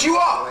different you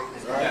are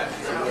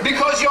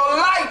because your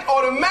light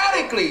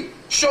automatically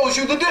shows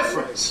you the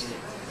difference.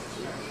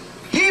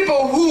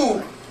 People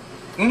who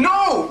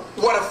know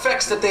what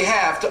effects that they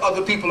have to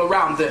other people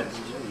around them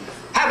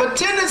have a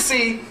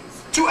tendency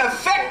to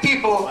affect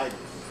people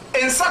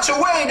in such a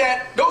way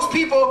that those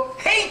people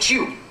hate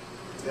you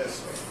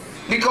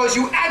because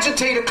you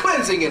agitate a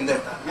cleansing in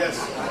them.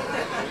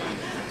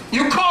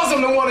 You cause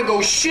them to want to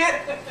go shit.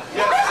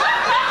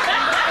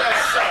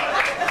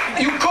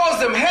 You cause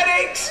them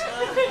headaches,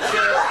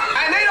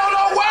 and they don't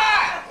know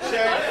why.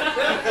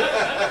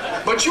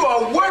 But you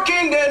are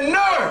working their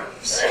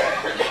nerves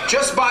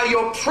just by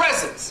your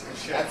presence.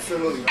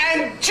 Absolutely.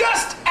 And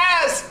just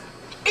as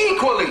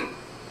equally,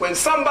 when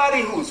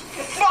somebody who's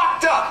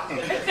fucked up,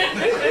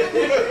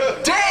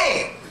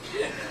 dead,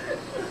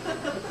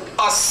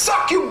 a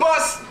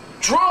succubus,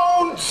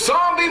 drone,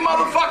 zombie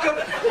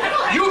motherfucker,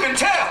 you can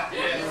tell.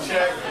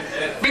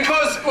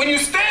 Because when you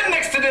stand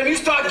next to them, you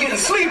start getting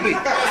sleepy.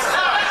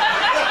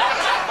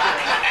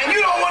 And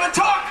you don't want to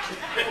talk.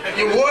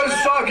 Your voice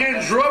start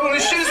getting drubble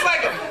and shit. It's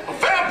like a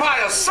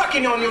vampire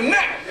sucking on your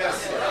neck.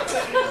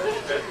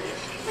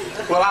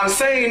 Well, I'm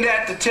saying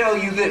that to tell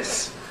you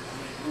this,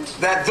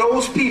 that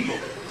those people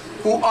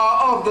who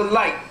are of the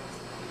light,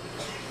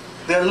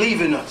 they're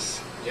leaving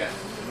us.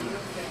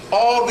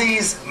 All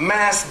these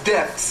mass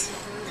deaths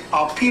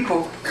are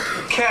people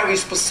who carry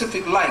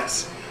specific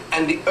lights,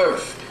 and the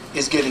earth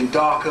is getting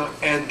darker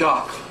and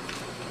darker.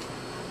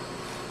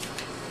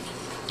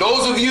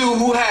 Those of you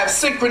who have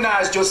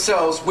synchronized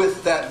yourselves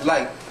with that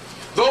light,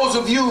 those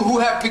of you who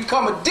have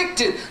become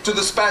addicted to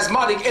the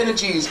spasmodic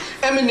energies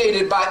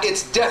emanated by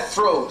its death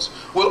throes,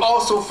 will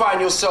also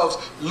find yourselves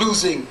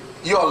losing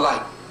your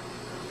light.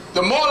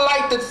 The more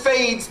light that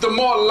fades, the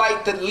more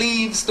light that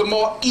leaves, the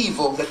more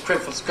evil that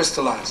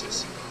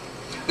crystallizes.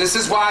 This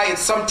is why it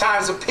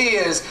sometimes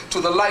appears to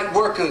the light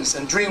workers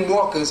and dream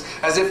walkers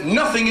as if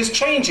nothing is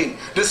changing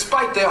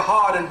despite their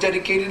hard and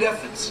dedicated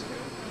efforts.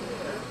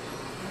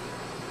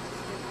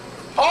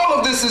 All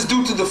of this is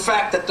due to the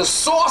fact that the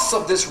source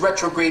of this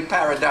retrograde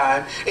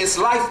paradigm, its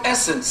life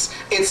essence,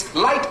 its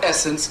light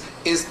essence,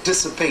 is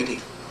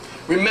dissipating.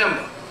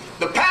 Remember,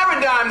 the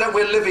paradigm that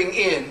we're living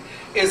in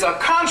is a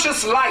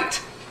conscious light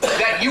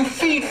that you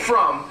feed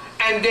from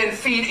and then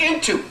feed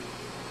into.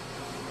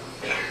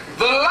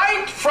 The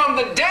light from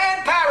the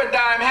dead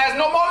paradigm has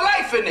no more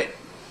life in it.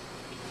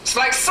 It's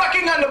like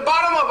sucking on the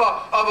bottom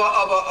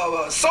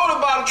of a soda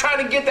bottle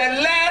trying to get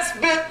that last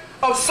bit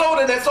of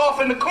soda that's off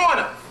in the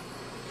corner.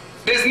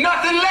 There's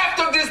nothing left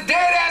of this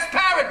dead-ass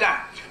paradigm.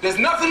 There's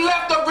nothing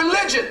left of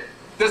religion.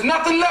 There's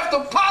nothing left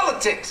of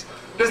politics.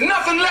 There's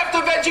nothing left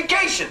of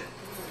education.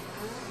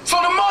 So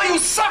the more you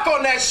suck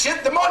on that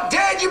shit, the more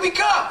dead you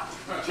become.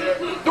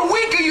 The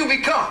weaker you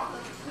become.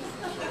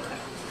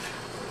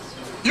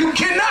 You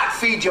cannot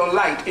feed your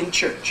light in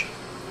church.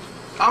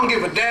 I don't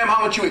give a damn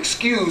how much you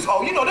excuse.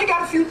 Oh, you know, they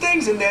got a few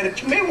things in there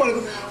that you may want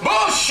to go.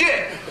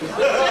 Bullshit!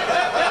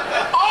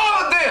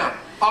 All of them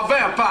are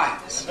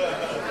vampires.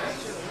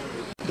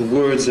 The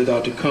words that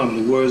are to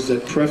come, the words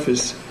that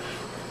preface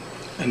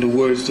and the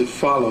words that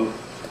follow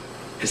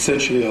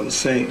essentially are the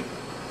same.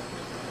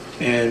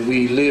 And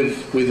we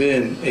live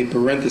within a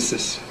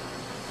parenthesis.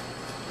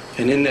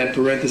 And in that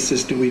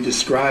parenthesis do we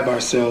describe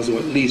ourselves, or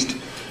at least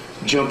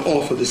jump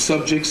off of the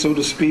subject, so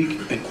to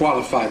speak, and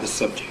qualify the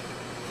subject.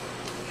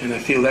 And I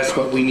feel that's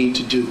what we need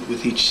to do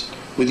with each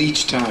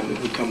time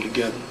that we come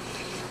together.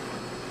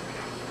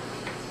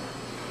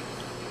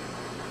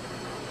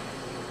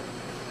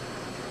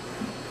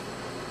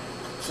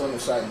 It's on the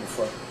side in the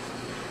front.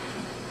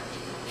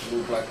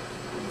 Blue, black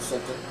in the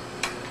center.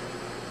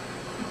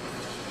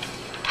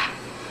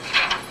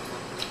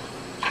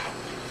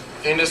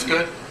 Ain't this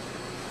good?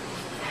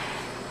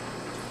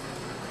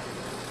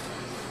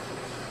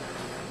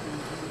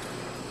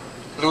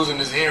 Losing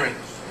his hearing.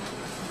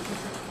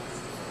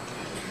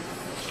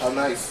 How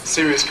nice.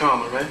 Serious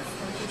karma, right?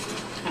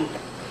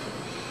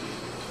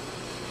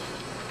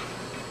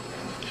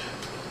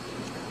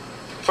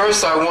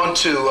 First, I want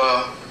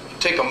to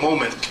take a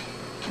moment.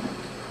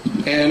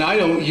 And I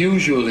don't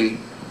usually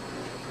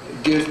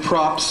give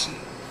props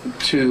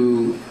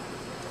to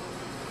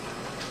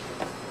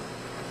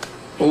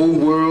old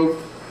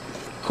world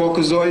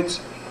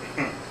Caucasoids,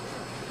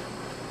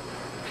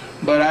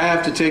 but I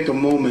have to take a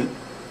moment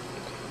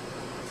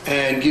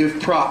and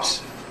give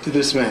props to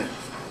this man.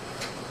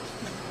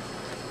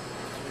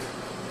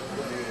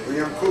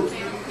 William Cooper.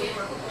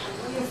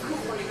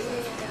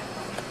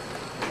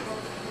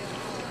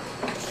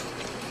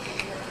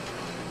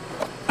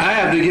 I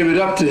have to give it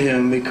up to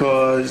him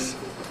because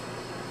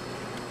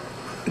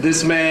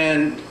this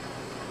man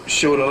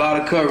showed a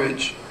lot of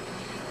courage,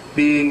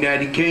 being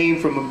that he came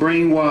from a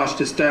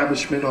brainwashed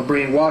establishment or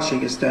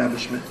brainwashing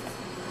establishment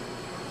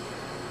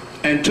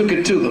and took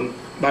it to them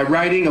by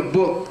writing a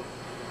book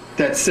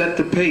that set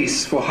the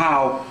pace for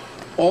how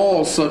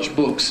all such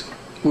books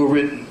were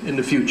written in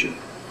the future.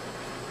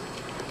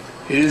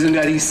 It isn't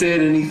that he said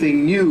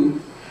anything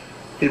new,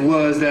 it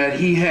was that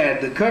he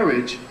had the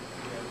courage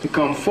to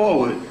come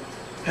forward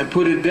and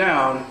put it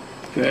down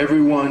for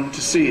everyone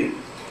to see it.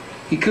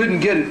 He couldn't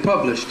get it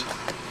published,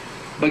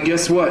 but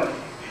guess what?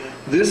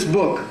 This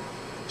book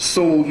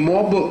sold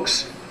more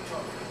books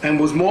and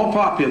was more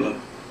popular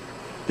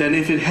than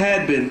if it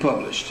had been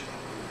published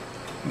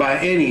by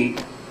any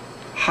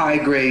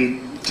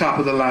high-grade,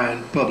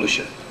 top-of-the-line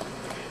publisher.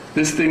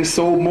 This thing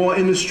sold more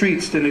in the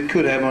streets than it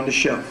could have on the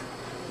shelf.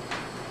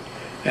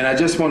 And I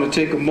just want to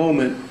take a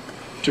moment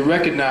to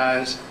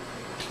recognize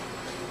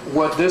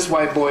what this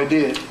white boy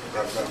did.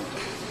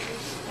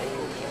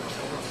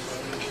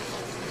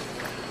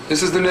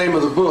 This is the name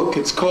of the book.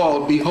 It's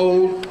called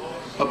Behold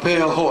a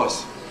Pale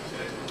Horse.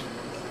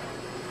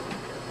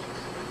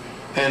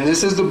 And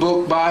this is the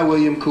book by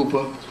William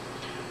Cooper.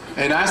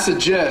 And I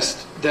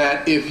suggest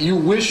that if you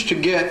wish to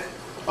get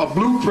a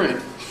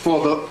blueprint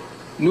for the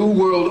New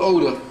World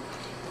Order,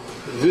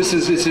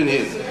 it's in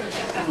here.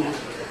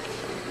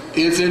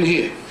 It's in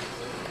here.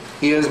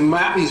 He's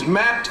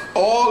mapped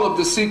all of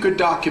the secret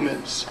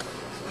documents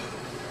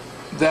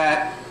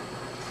that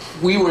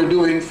we were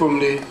doing from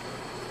the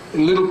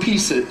little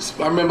pieces.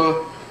 I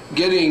remember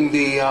getting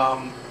the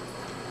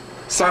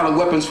Silent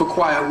Weapons for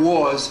Quiet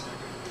Wars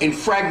in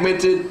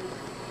fragmented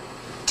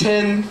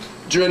 10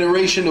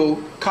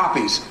 generational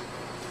copies.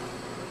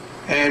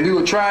 And we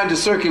were trying to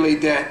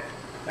circulate that,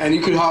 and you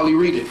could hardly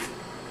read it.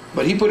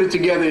 But he put it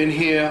together in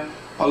here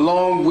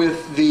along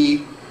with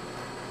the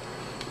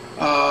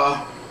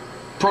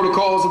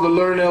Protocols of the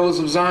Learned Elders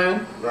of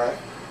Zion, Right.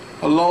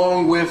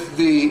 along with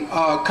the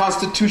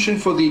Constitution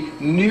for the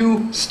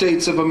new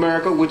states of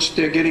America, which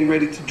they're getting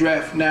ready to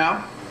draft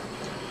now.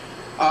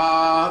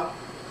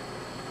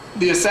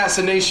 The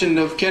assassination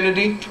of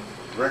Kennedy.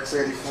 Rex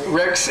 84.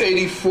 Rex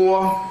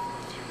 84.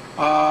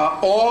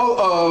 All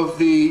of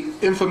the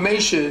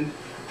information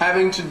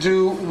having to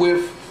do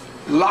with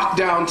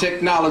lockdown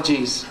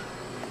technologies.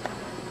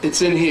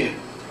 It's in here,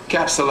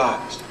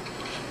 capsulized.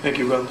 Thank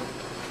you, brother.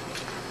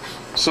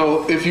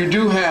 So if you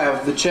do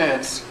have the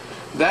chance,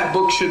 that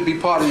book should be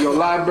part of your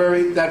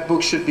library. That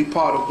book should be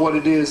part of what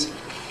it is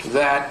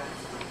that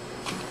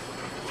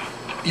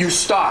you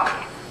stock,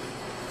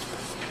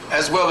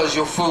 as well as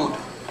your food.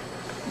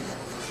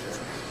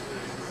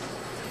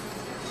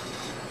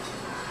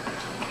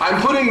 I'm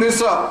putting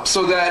this up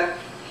so that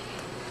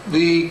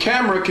the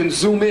camera can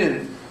zoom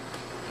in,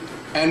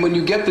 and when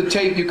you get the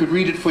tape you could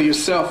read it for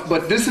yourself,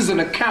 but this is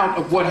an account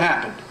of what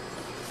happened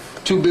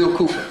to Bill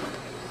Cooper.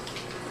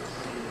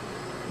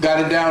 got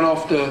it down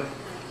off the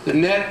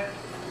net.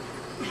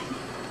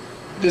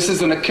 This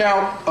is an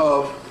account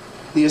of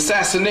the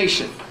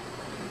assassination.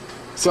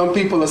 Some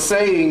people are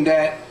saying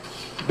that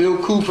Bill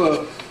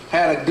Cooper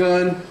had a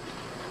gun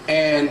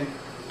and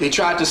they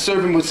tried to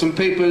serve him with some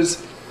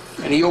papers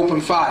and he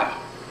opened fire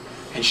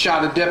and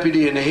shot a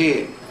deputy in the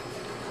head.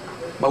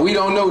 But we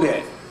don't know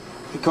that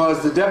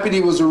because the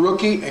deputy was a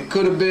rookie and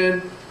could have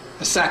been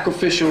a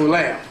sacrificial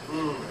lamb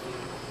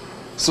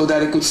so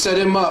that it could set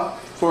him up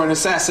for an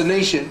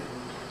assassination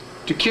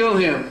to kill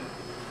him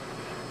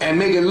and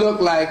make it look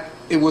like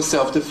it was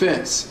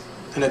self-defense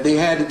and that they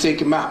had to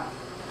take him out.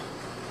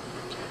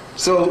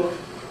 So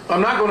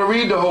I'm not going to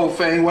read the whole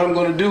thing. What I'm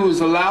going to do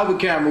is allow the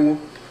camera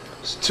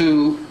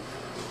to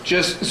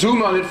just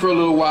zoom on it for a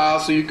little while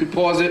so you could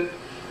pause it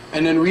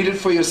and then read it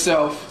for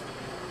yourself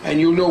and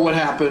you'll know what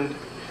happened.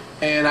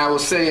 And I will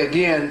say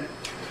again,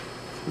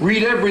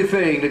 read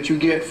everything that you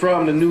get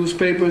from the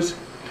newspapers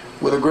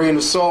with a grain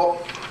of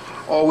salt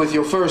or with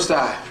your first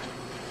eye.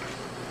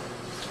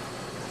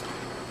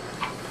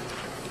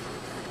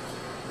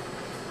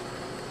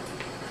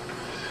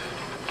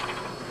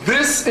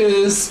 This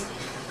is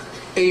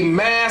a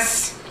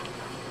mass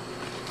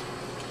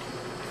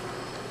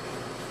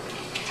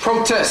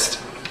protest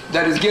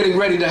that is getting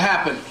ready to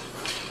happen.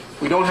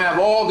 We don't have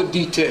all the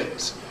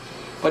details,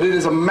 but it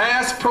is a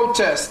mass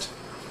protest,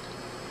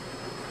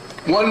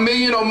 1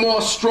 million or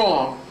more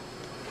strong,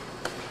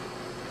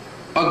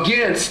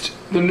 against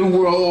the New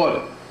World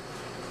Order.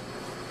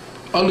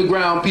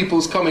 Underground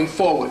people's coming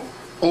forward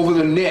over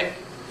the net,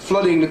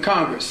 flooding the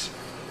Congress.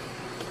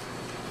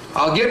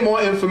 I'll get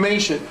more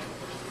information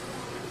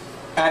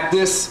at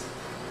this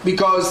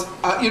because,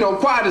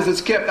 quiet as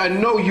it's kept, I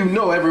know you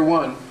know,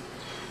 everyone,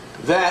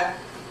 that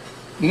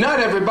not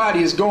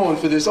everybody is going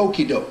for this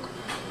okie doke.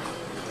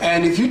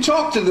 And if you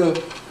talk to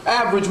the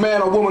average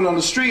man or woman on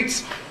the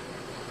streets,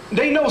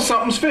 they know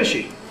something's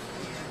fishy.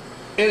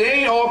 It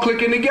ain't all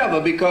clicking together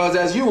because,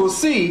 as you will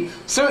see,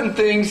 certain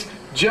things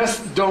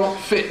just don't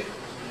fit.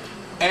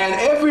 And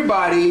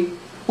everybody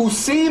who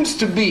seems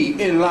to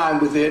be in line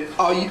with it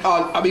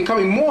are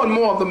becoming more and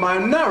more of the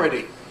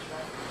minority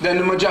than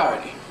the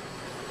majority.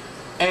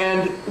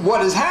 And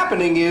what is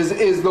happening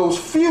is those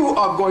few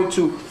are going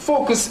to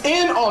focus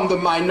in on the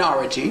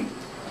minority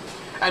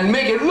and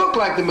make it look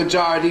like the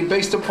majority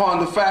based upon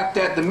the fact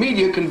that the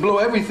media can blow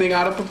everything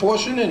out of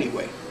proportion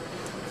anyway.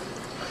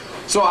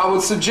 So I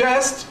would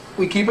suggest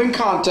we keep in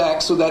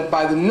contact so that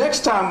by the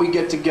next time we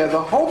get together,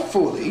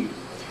 hopefully,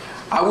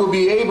 I will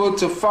be able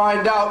to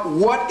find out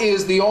what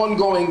is the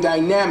ongoing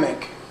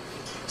dynamic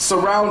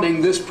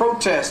surrounding this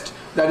protest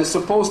that is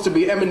supposed to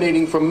be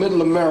emanating from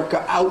Middle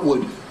America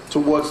outward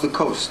towards the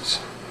coasts,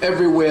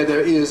 everywhere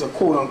there is a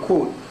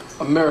quote-unquote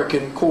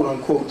American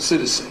quote-unquote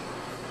citizen.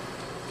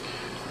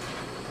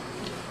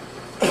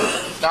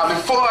 Now,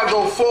 before I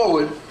go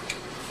forward,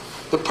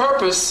 the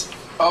purpose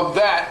of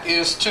that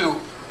is to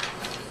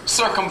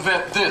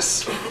circumvent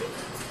this.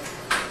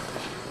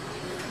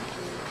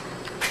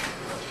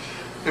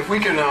 If we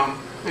can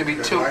maybe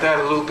tilt that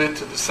a little bit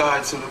to the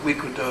side so that we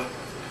could,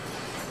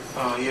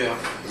 yeah.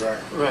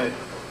 Right.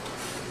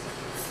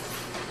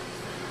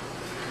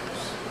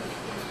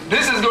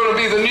 This is going to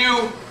be the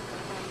new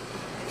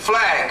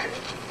flag.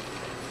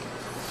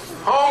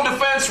 Home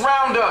Defense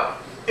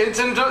Roundup. It's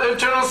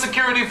internal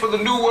security for the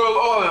New World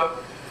Order.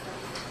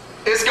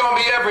 It's going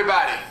to be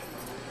everybody.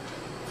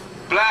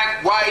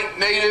 Black, white,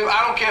 native,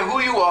 I don't care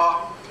who you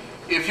are.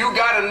 If you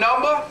got a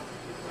number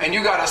and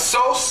you got a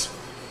SOS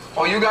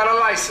or you got a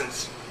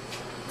license,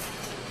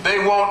 they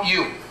want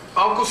you.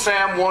 Uncle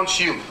Sam wants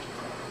you.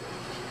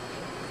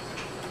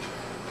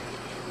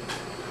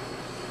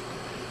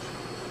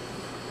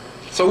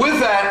 So with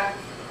that,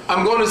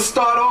 I'm going to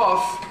start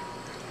off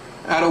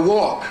at a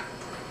walk.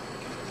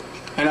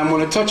 And I'm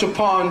going to touch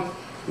upon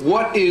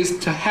what is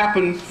to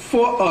happen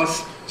for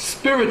us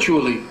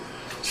spiritually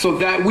so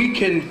that we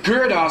can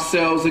gird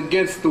ourselves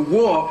against the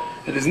war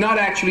that is not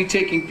actually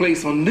taking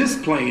place on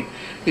this plane.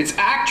 It's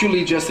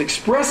actually just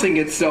expressing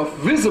itself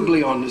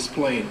visibly on this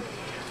plane.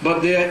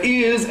 But there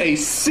is a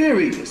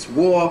serious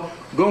war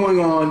going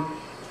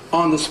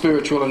on the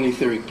spiritual and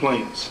etheric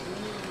planes.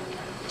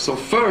 So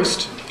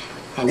first,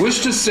 I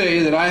wish to say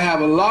that I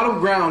have a lot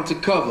of ground to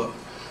cover,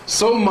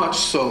 so much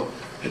so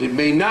that it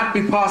may not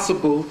be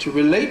possible to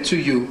relate to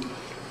you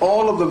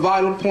all of the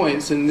vital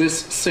points in this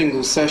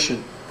single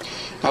session.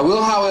 I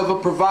will, however,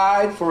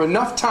 provide for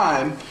enough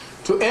time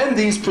to end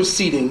these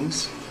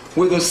proceedings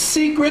with a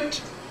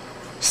secret,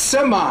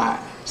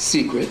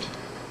 semi-secret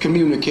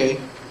communique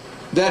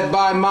that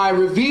by my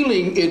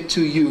revealing it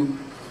to you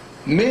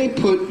may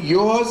put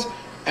yours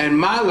and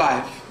my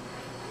life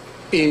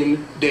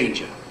in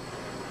danger.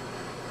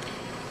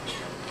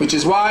 Which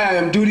is why I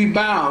am duty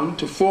bound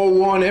to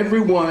forewarn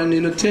everyone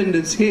in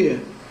attendance here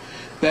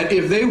that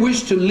if they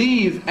wish to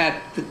leave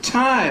at the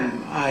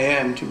time I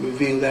am to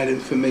reveal that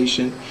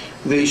information,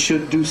 they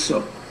should do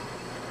so.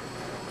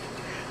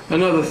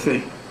 Another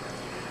thing,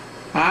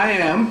 I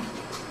am,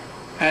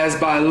 as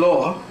by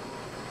law,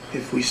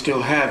 if we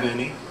still have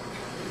any,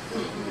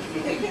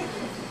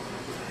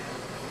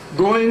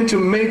 going to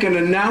make an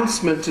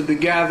announcement to the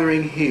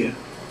gathering here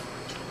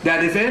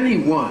that if any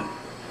one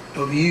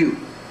of you,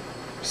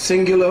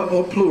 singular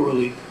or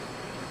plurally,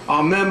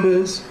 are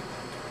members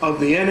of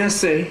the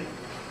NSA,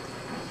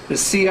 the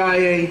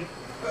CIA,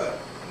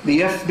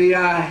 the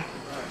FBI,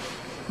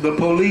 the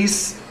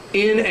police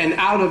in and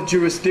out of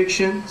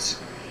jurisdictions,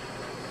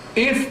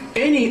 if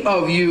any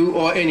of you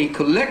or any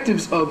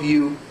collectives of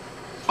you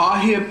are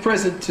here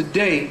present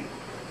today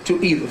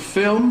to either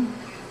film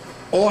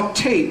or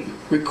tape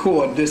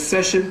record this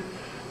session,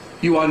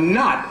 you are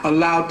not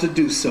allowed to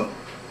do so.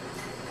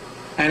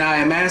 And I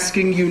am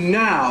asking you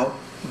now,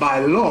 by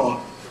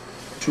law,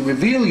 to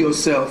reveal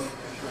yourself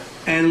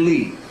and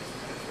leave.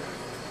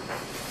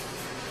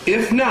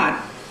 If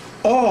not,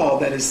 all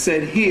that is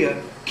said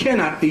here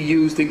cannot be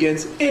used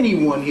against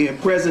anyone here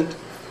present.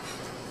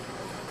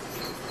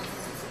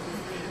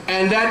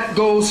 And that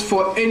goes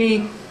for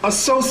any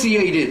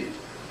associated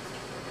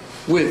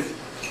with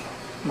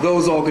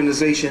those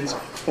organizations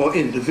or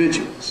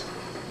individuals.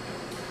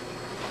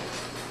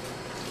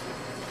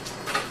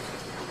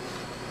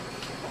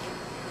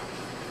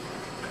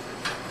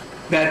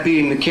 That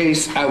being the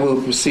case, I will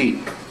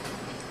proceed.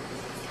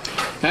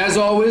 As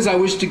always, I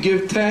wish to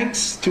give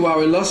thanks to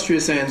our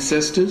illustrious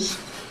ancestors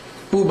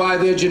who, by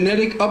their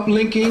genetic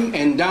uplinking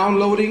and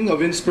downloading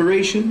of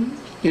inspiration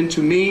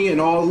into me and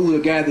all who are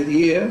gathered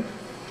here,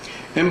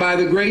 and by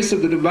the grace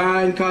of the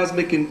divine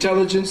cosmic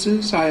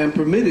intelligences, I am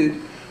permitted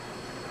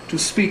to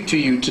speak to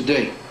you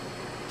today.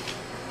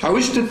 I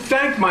wish to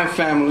thank my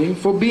family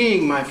for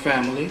being my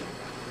family,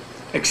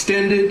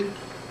 extended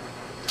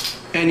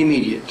and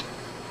immediate.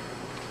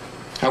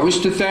 I wish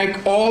to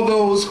thank all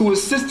those who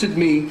assisted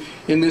me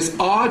in this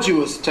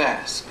arduous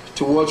task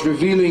towards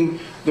revealing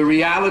the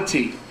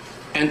reality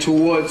and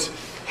towards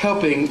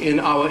helping in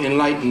our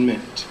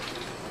enlightenment.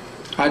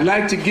 I'd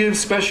like to give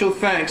special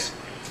thanks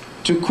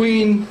to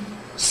Queen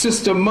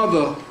Sister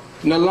Mother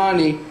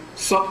Nalani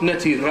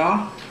Sopneti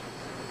Ra.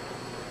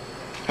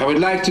 I would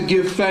like to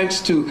give thanks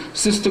to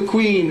Sister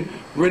Queen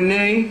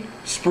Renee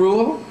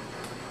Spruill.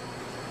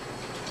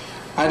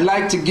 I'd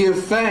like to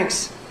give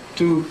thanks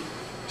to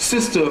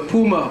Sister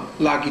Puma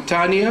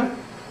Lagitania.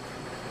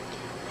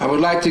 I would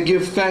like to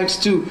give thanks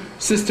to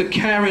Sister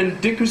Karen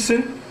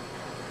Dickerson.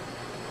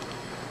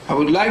 I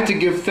would like to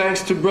give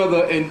thanks to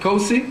Brother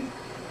Nkosi.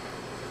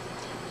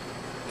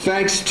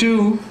 Thanks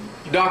to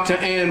Dr.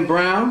 Ann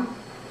Brown,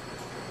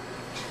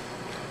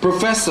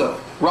 Professor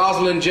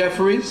Rosalind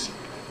Jeffries,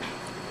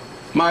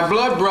 my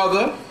blood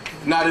brother,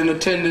 not in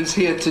attendance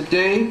here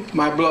today,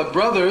 my blood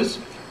brothers,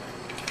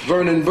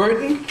 Vernon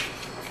Burton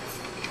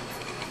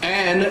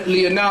and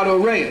Leonardo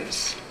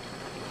Reyes.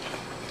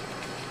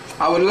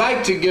 I would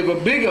like to give a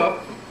big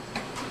up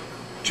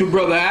to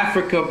Brother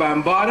Africa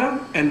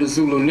Bambaataa and the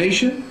Zulu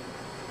Nation.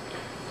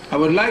 I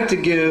would like to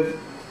give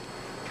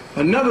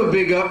another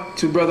big up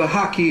to Brother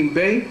Hakeem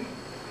Bey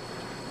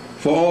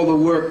for all the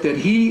work that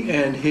he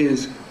and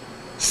his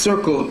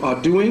circle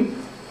are doing.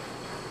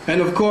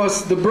 And of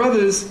course, the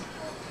brothers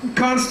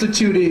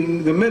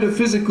constituting the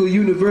Metaphysical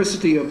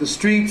University of the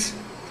Streets,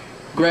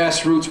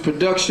 Grassroots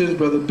Productions,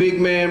 Brother Big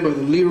Man,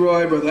 Brother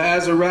Leroy, Brother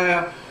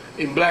Azariah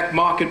in Black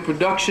Market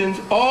Productions,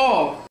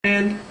 all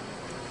and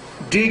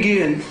dig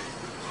in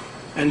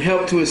and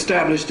help to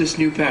establish this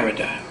new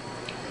paradigm.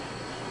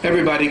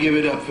 Everybody give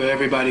it up for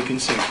everybody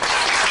concerned.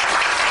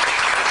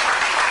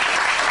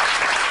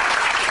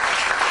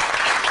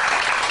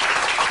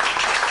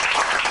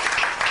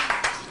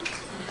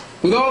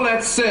 With all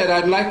that said,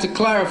 I'd like to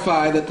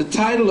clarify that the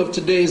title of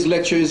today's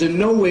lecture is in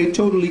no way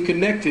totally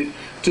connected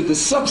to the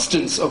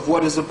substance of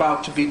what is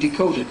about to be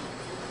decoded.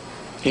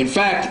 In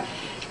fact,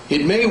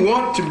 it may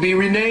want to be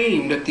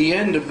renamed at the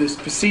end of this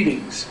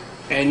proceedings,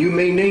 and you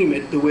may name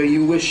it the way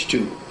you wish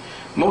to.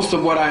 Most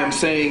of what I am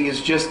saying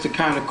is just to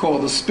kind of call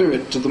the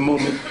spirit to the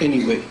moment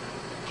anyway.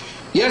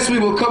 Yes, we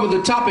will cover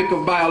the topic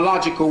of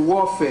biological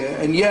warfare,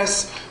 and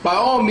yes, by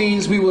all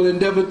means, we will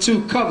endeavor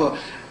to cover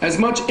as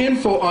much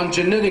info on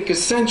genetic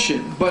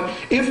ascension. But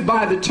if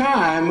by the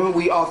time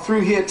we are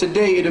through here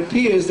today, it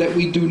appears that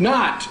we do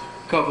not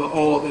cover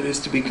all that is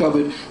to be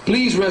covered,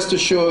 please rest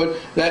assured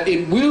that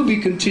it will be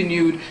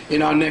continued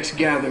in our next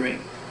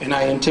gathering, and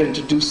I intend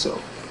to do so.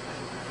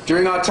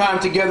 During our time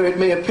together, it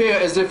may appear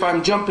as if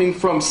I'm jumping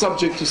from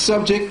subject to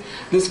subject.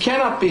 This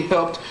cannot be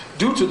helped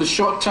due to the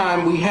short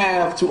time we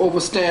have to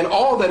understand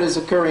all that is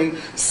occurring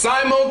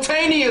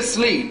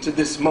simultaneously to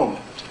this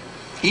moment,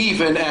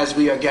 even as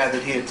we are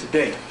gathered here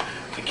today.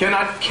 I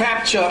cannot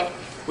catch up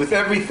with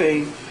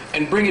everything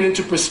and bring it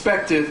into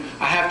perspective.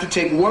 I have to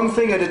take one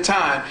thing at a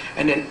time,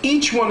 and then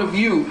each one of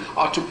you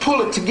are to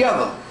pull it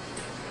together,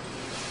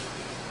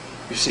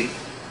 you see,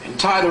 and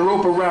tie the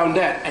rope around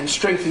that and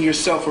strengthen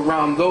yourself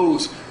around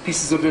those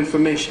pieces of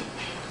information.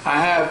 I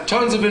have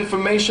tons of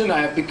information. I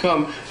have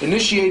become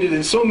initiated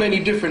in so many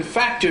different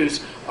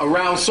factors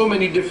around so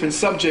many different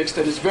subjects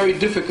that it's very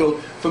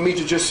difficult for me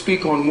to just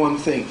speak on one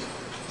thing.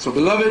 So,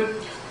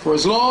 beloved, for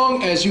as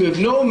long as you have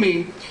known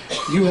me,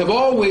 you have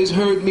always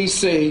heard me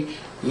say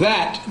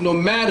that no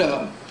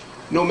matter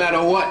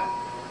what,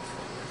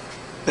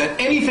 that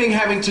anything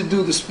having to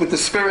do with the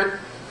spirit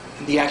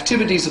and the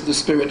activities of the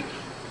spirit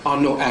are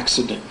no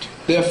accident.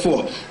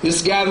 Therefore,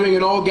 this gathering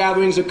and all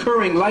gatherings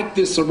occurring like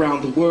this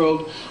around the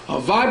world are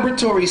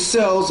vibratory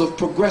cells of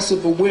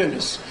progressive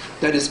awareness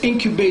that is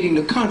incubating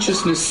the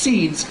consciousness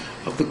seeds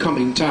of the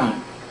coming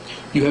time.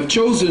 You have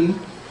chosen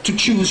to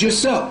choose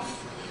yourself,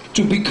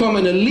 to become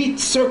an elite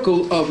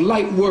circle of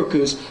light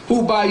workers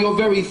who by your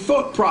very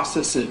thought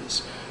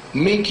processes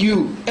make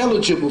you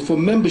eligible for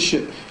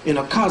membership in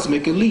a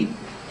cosmic elite.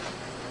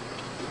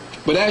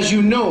 But as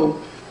you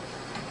know,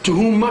 to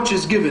whom much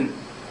is given,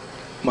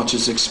 much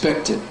is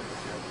expected.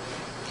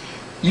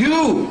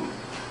 You,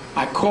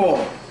 I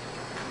call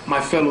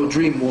my fellow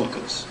dream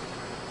walkers.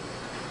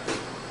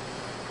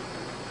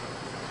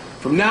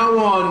 From now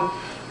on,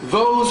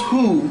 those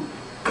who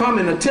come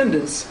in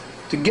attendance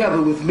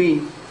together with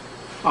me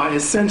are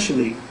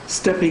essentially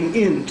stepping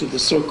into the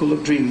circle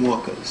of dream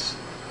walkers.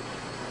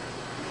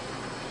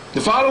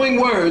 The following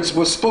words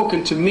were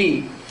spoken to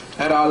me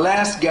at our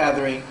last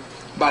gathering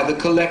by the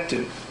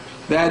collective.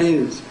 That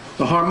is,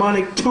 the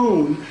harmonic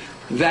tone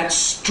that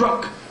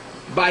struck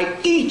by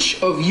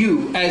each of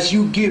you as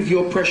you give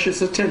your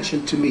precious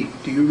attention to me.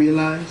 Do you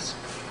realize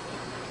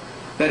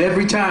that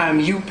every time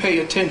you pay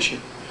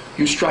attention,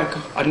 you strike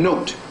a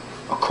note,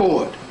 a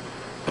chord,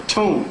 a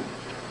tone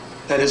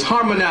that is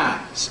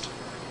harmonized?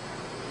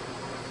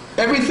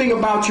 Everything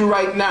about you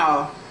right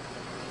now,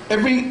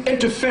 every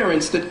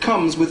interference that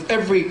comes with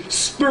every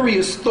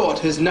spurious thought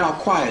has now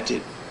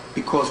quieted.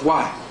 Because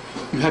why?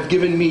 You have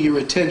given me your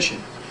attention.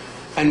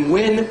 And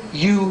when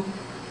you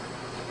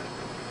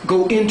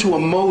go into a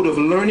mode of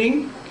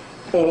learning,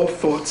 all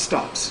thought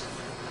stops.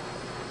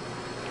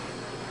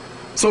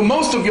 So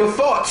most of your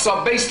thoughts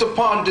are based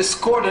upon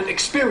discordant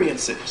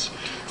experiences,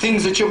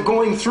 things that you're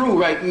going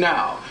through right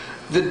now,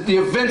 the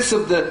events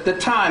of the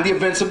time, the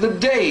events of the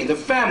day, the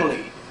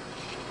family,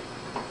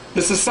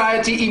 the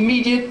society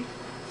immediate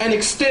and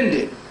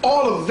extended.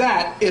 All of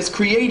that is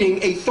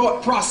creating a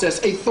thought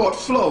process, a thought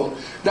flow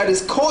that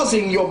is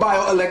causing your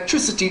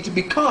bioelectricity to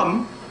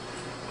become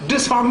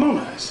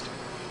disharmonized.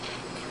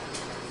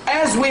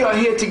 As we are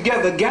here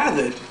together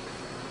gathered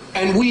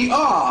and we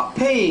are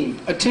paying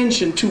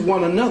attention to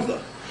one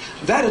another,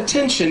 that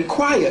attention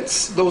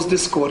quiets those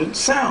discordant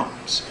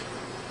sounds.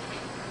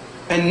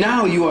 And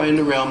now you are in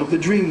the realm of the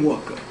dream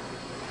walker.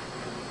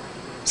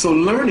 So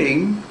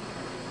learning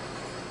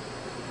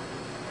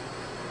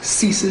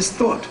ceases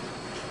thought.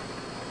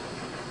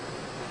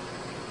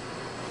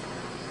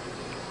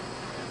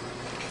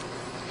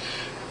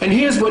 And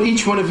here's what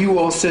each one of you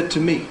all said to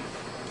me.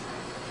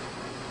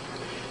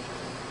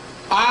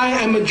 I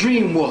am a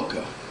dream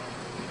walker.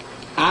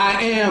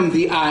 I am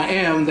the I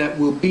am that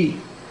will be.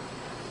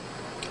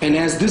 And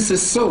as this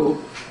is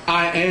so,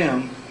 I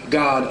am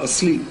God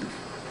asleep.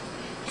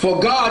 For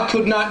God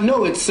could not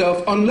know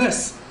itself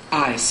unless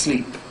I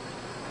sleep.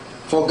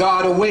 For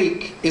God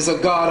awake is a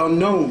God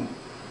unknown.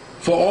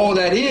 For all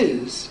that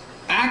is,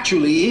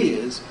 actually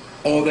is,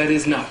 all that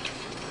is not.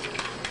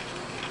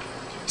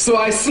 So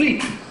I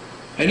sleep,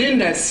 and in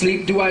that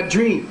sleep do I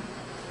dream.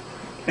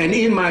 And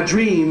in my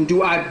dream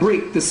do I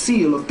break the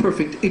seal of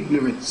perfect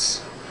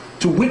ignorance,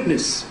 to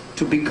witness,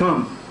 to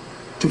become,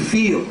 to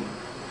feel,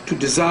 to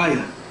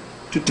desire,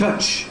 to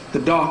touch the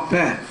dark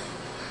path,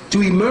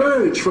 to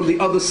emerge from the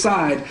other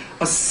side,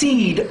 a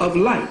seed of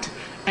light,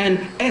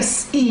 and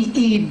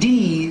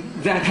S-E-E-D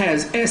that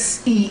has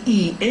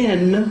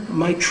S-E-E-N,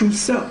 my true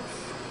self.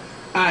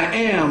 I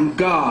am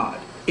God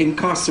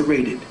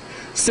incarcerated,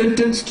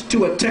 sentenced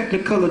to a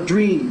technicolor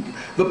dream,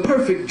 the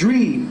perfect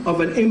dream of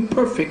an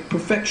imperfect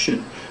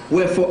perfection,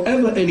 where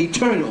forever and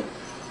eternal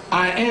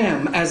I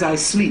am as I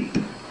sleep,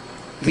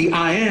 the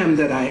I am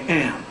that I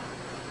am,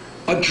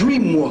 a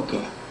dream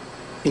walker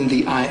in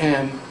the I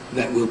am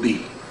that will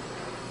be.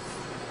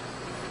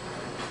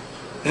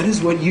 That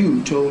is what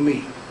you told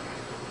me.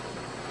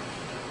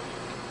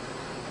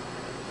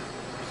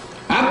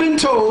 I've been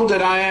told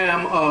that I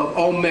am of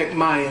Olmec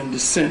Mayan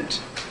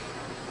descent.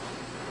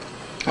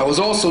 I was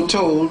also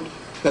told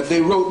that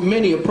they wrote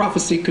many a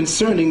prophecy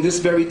concerning this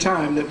very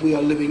time that we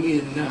are living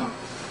in now.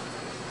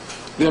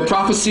 Their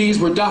prophecies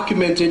were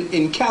documented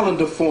in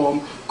calendar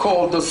form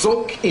called the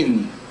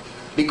Zokin,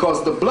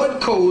 because the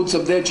blood codes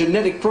of their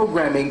genetic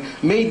programming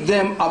made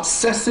them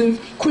obsessive,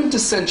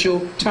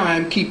 quintessential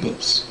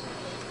timekeepers.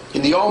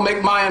 In the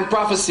Olmec Mayan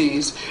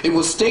prophecies, it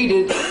was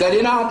stated that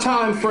in our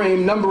time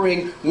frame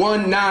numbering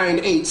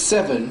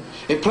 1987,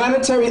 a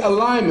planetary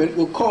alignment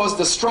will cause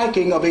the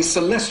striking of a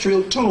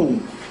celestial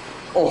tone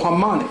or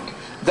harmonic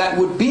that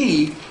would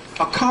be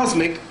a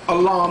cosmic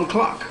alarm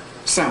clock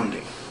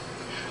sounding.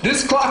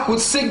 This clock would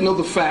signal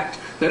the fact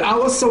that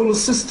our solar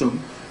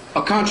system,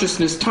 a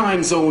consciousness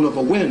time zone of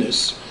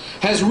awareness,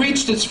 has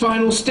reached its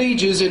final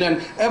stages in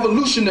an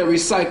evolutionary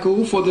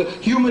cycle for the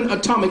human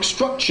atomic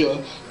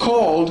structure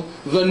called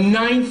the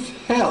ninth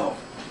hell.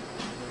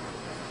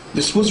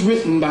 This was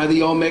written by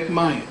the Olmec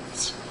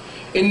Mayans.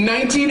 In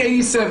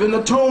 1987,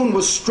 a tone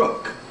was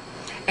struck,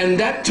 and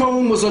that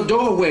tone was a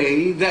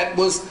doorway that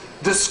was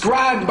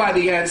described by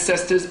the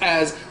ancestors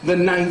as the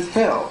ninth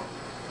hell.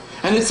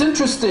 And it's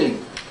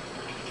interesting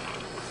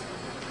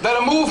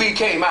that a movie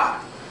came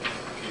out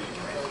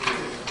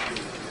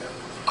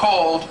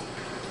called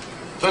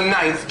The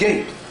Ninth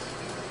Gate.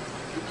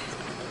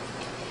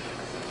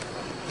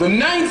 The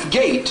Ninth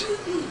Gate,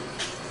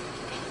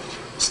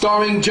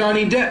 starring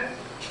Johnny Depp.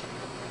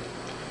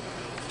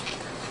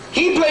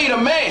 He played a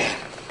man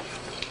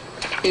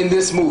in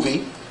this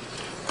movie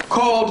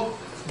called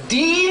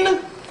Dean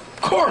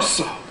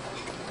Corso.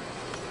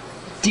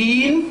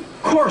 Dean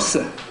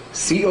Corso,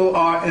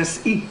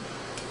 C-O-R-S-E.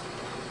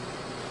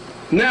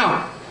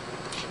 Now,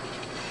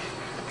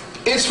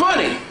 it's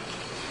funny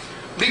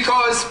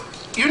because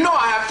you know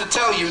I have to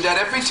tell you that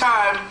every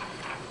time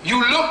you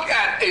look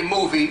at a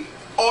movie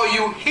or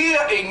you hear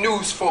a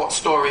news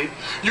story,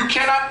 you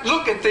cannot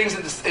look at things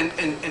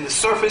in the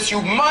surface.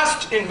 You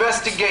must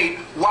investigate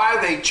why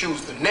they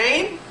choose the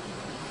name,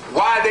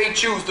 why they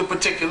choose the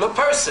particular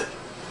person.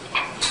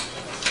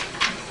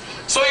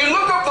 So you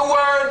look up the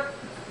word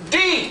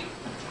dean,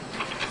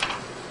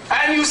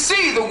 and you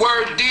see the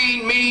word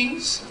dean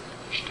means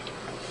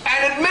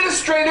an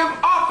administrative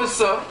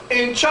officer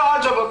in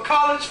charge of a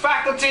college,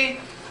 faculty,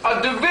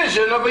 a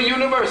division of a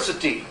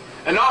university.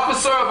 An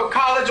officer of a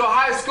college or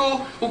high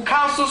school who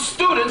counsels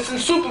students and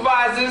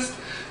supervises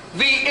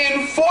the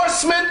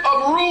enforcement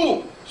of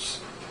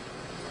rules.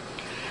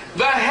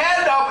 The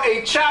head of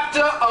a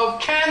chapter of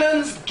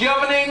canons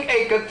governing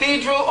a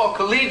cathedral or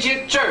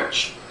collegiate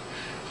church.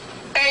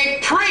 A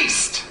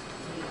priest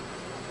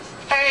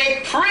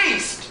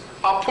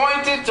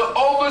appointed to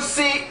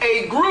oversee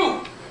a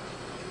group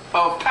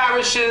of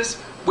parishes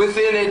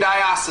within a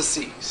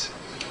diocese.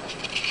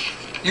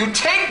 You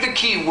take the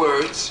key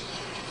words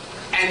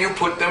and you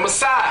put them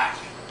aside.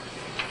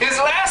 His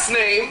last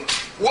name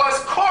was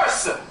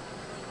Corso.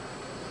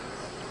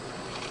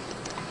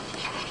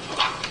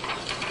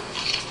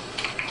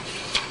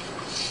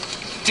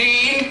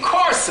 Dean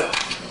Corso.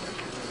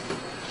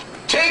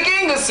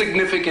 Taking the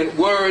significant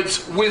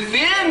words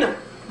within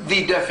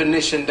the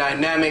definition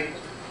dynamic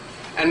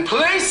and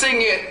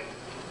placing it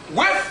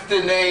with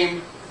the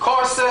name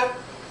Corso,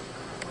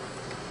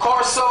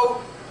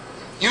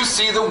 you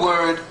see the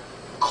word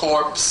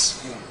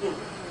corpse.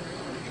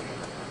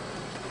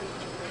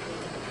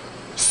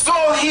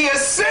 So he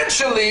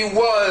essentially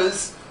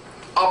was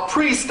a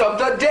priest of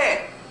the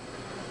dead.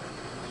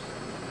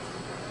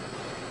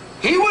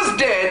 He was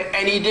dead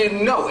and he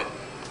didn't know it.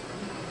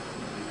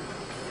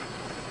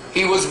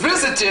 He was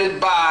visited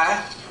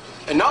by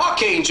an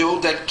archangel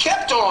that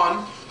kept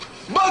on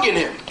bugging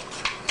him.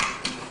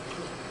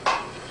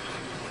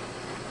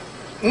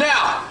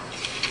 Now,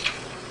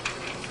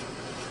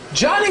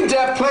 Johnny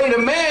Depp played a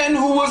man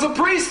who was a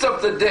priest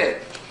of the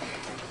dead.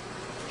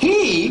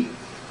 He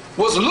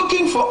was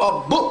looking for a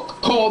book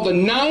called The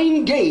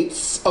Nine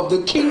Gates of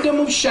the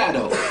Kingdom of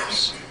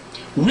Shadows,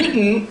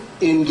 written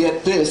in,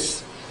 get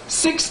this,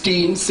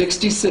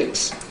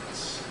 1666,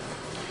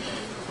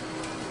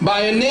 by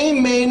a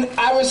name named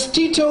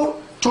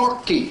Aristito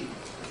Torquay.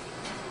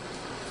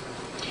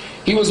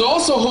 He was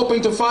also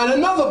hoping to find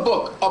another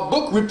book, a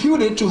book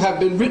reputed to have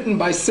been written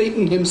by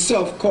Satan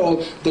himself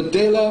called the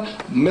De la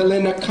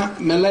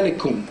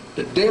Millenicum.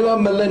 The De la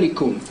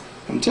Millenicum.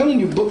 I'm telling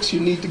you books you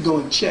need to go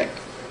and check.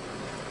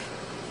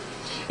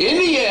 In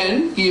the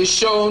end, he is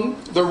shown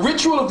the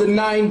ritual of the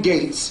 9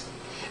 gates,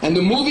 and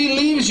the movie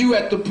leaves you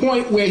at the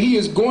point where he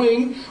is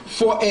going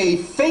for a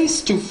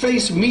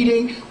face-to-face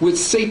meeting with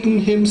Satan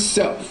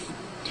himself.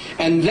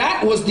 And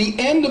that was the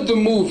end of the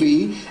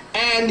movie,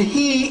 and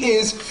he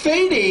is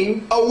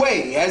fading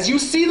away. As you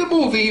see the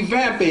movie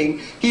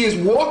vamping, he is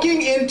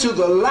walking into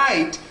the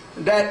light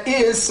that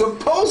is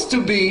supposed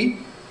to be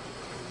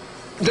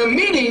the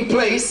meeting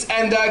place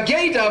and the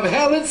gate of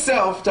hell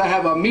itself to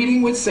have a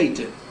meeting with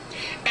Satan.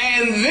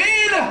 And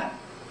then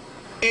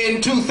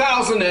in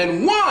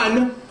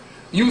 2001,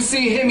 you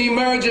see him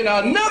emerge in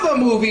another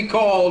movie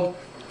called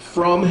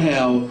From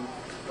Hell.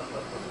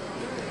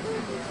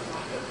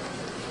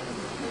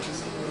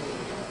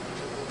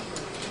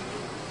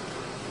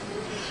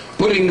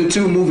 Putting the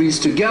two movies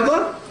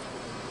together,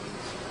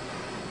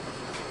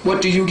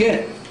 what do you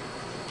get?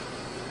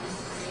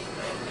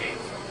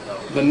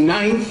 The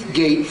Ninth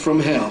Gate from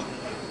Hell.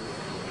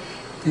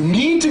 You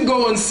need to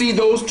go and see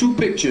those two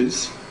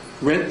pictures.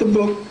 Rent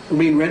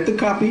the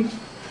copy,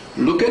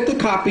 look at the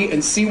copy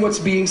and see what's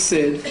being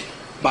said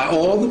by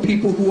all the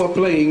people who are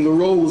playing the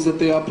roles that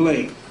they are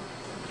playing.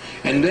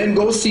 And then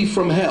go see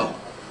From Hell.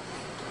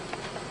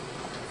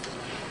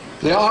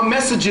 There are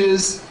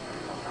messages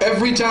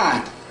every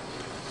time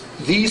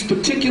these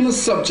particular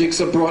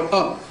subjects are brought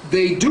up.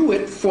 They do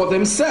it for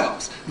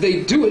themselves.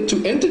 They do it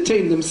to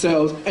entertain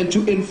themselves and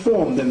to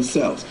inform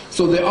themselves.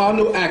 So there are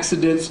no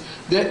accidents.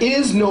 There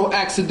is no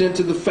accident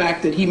to the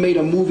fact that he made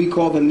a movie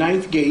called The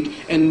Ninth Gate,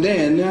 and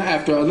then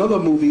after another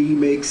movie he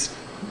makes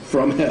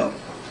From Hell.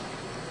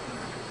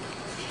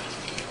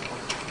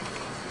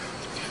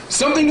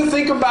 Something to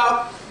think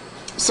about,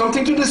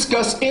 something to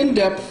discuss in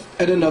depth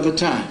at another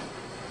time.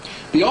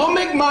 The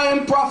Olmec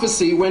Mayan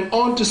prophecy went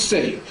on to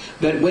say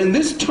that when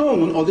this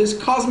tone or this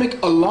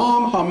cosmic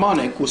alarm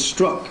harmonic was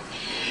struck,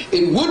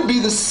 It would be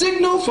the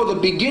signal for the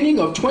beginning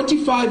of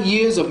 25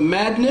 years of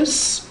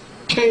madness,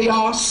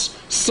 chaos,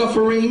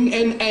 suffering,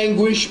 and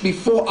anguish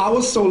before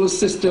our solar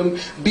system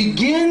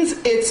begins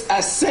its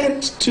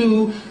ascent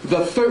to the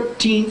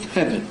 13th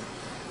heaven.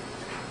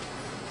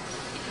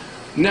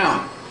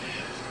 Now,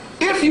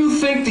 if you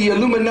think the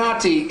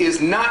Illuminati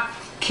is not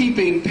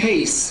keeping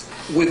pace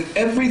with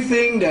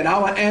everything that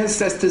our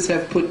ancestors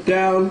have put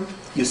down,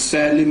 you're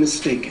sadly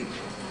mistaken.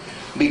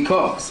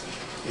 Because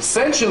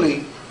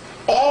essentially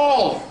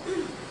all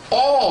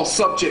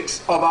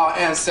subjects of our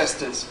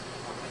ancestors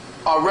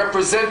are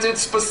represented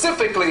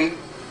specifically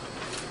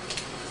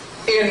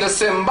in the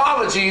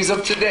symbologies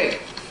of today.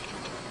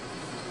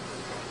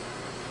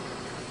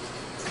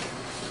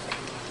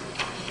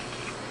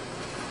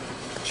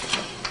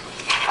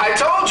 I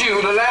told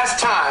you the last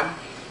time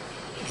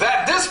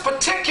that this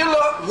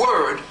particular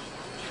word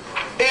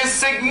is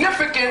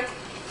significant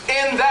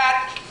in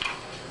that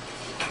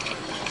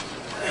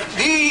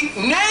the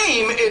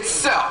name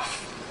itself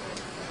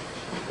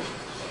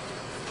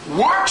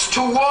works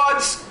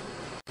towards,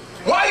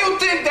 why you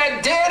think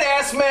that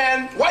dead-ass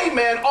man, white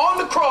man on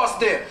the cross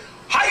there,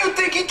 how you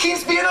think he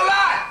keeps being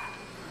alive?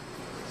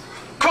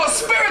 Because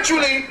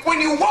spiritually, when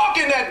you walk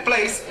in that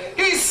place,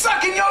 he's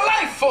sucking your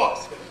life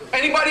force.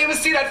 Anybody ever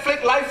see that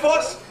flick, Life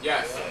Force?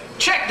 Yes.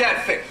 Check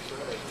that flick.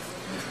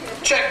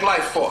 Check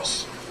Life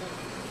Force.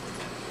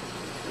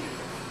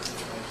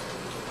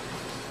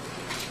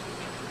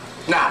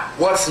 Now,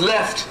 what's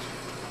left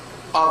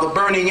are the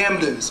burning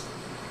embers,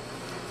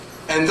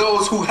 and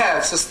those who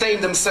have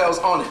sustained themselves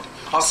on it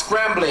are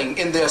scrambling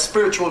in their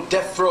spiritual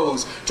death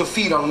throes to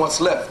feed on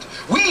what's left.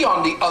 We,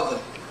 on the other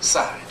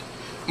side,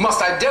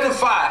 must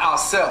identify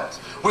ourselves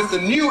with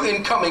the new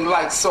incoming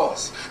light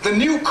source, the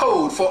new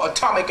code for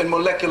atomic and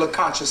molecular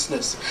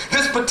consciousness.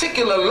 This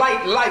particular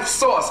light life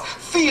source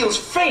feels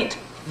faint,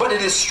 but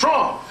it is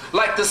strong,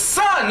 like the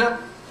sun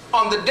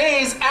on the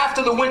days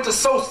after the winter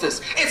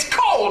solstice. It's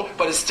cold,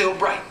 but it's still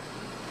bright.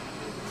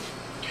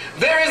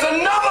 There is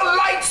another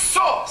light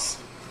source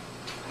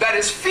that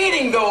is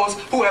feeding those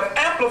who have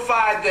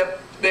amplified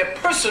their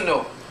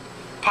personal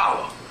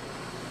power.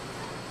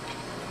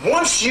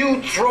 Once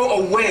you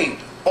throw away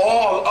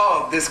all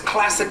of this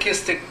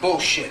classicistic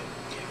bullshit,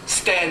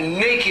 stand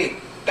naked.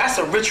 That's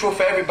a ritual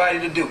for everybody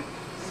to do.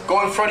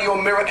 Go in front of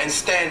your mirror and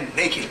stand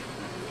naked.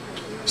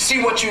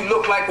 See what you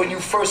look like when you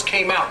first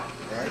came out.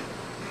 Right.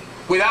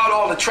 Without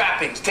all the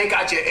trappings. Take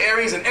out your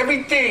Aries and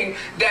everything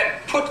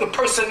that put the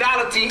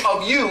personality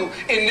of you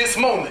in this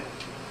moment.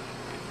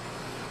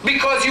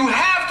 Because you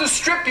have to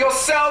strip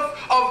yourself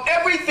of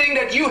everything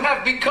that you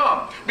have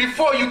become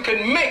before you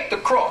can make the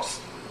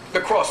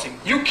crossing.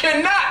 You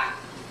cannot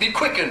be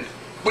quickened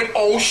with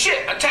old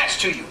shit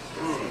attached to you.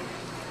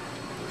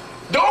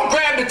 Don't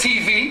grab the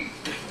TV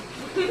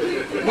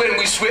when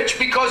we switch,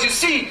 because you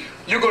see,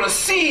 you're going to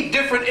see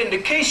different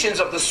indications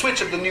of the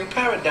switch of the new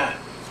paradigm.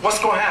 What's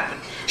going to happen?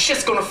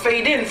 Shit's going to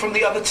fade in from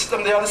the other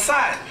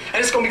side,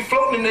 and it's going to be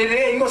floating in the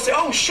air. You're going to say,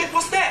 oh shit,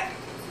 what's that?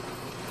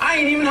 I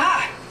ain't even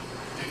high.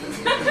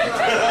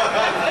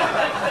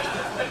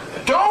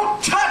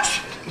 Don't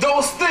touch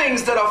those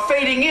things that are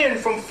fading in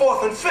from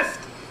fourth and fifth,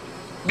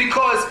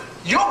 because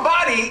your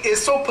body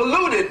is so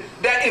polluted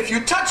that if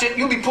you touch it,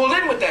 you'll be pulled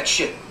in with that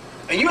shit.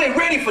 And you ain't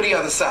ready for the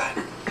other side.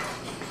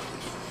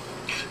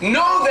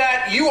 Know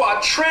that you are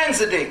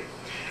transiting.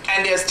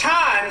 And there's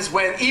times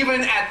when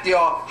even at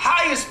your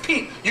highest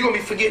peak, you're going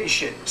to be forgetting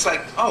shit. It's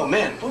like, oh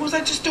man, what was I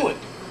just doing?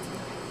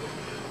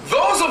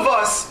 Those of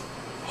us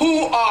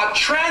who are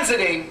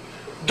transiting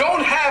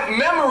don't have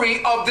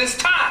memory of this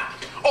time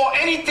or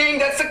anything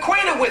that's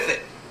acquainted with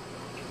it.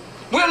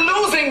 We're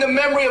losing the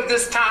memory of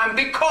this time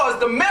because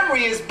the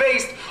memory is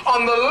based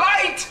on the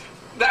light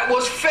that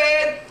was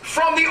fed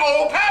from the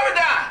old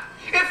paradigm.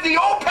 If the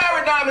old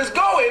paradigm is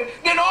going,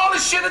 then all the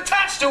shit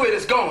attached to it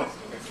is going.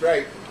 That's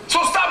right.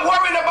 So stop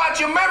worrying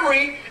about your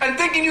memory and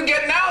thinking you're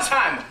getting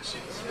Alzheimer's.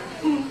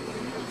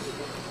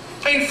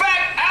 In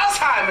fact,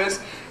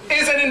 Alzheimer's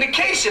is an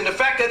indication, the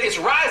fact that it's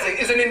rising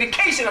is an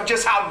indication of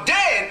just how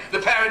dead the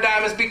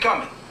paradigm is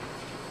becoming.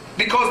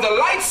 Because the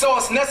light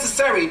source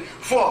necessary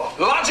for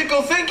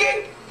logical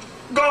thinking,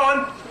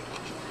 gone.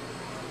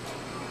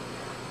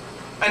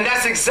 And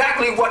that's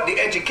exactly what the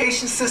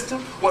education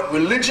system, what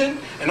religion,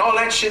 and all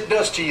that shit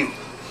does to you.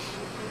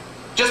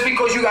 Just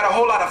because you got a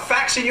whole lot of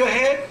facts in your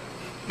head,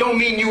 don't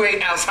mean you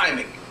ain't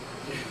Alzheimer.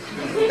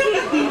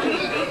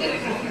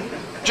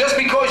 Just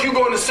because you're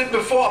going to sit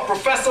before a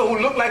professor who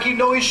look like he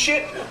know his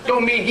shit,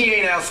 don't mean he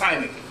ain't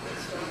Alzheimer.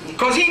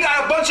 Because he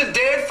got a bunch of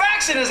dead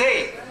facts in his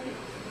head.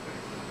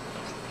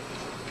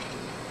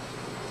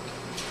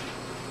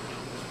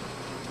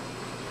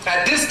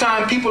 At this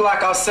time, people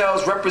like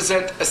ourselves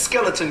represent a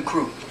skeleton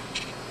crew.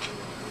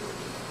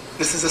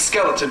 This is a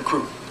skeleton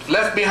crew,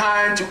 left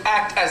behind to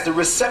act as the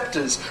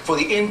receptors for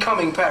the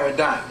incoming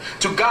paradigm,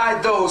 to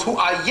guide those who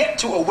are yet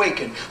to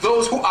awaken,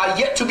 those who are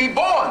yet to be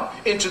born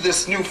into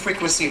this new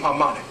frequency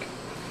harmonic.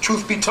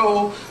 Truth be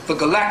told, the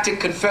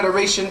Galactic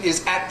Confederation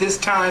is at this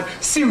time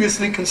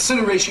seriously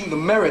considering the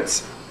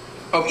merits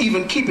of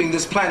even keeping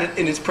this planet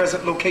in its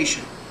present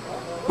location.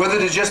 whether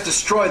to just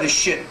destroy the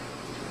shit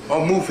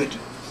or move it,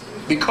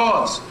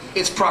 because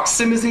its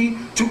proximity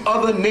to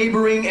other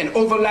neighboring and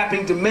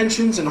overlapping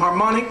dimensions and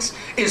harmonics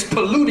is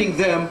polluting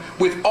them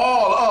with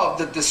all of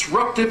the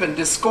disruptive and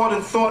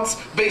discordant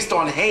thoughts based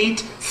on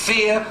hate,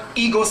 fear,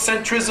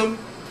 egocentrism.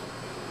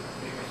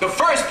 The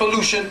first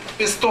pollution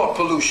is thought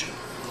pollution.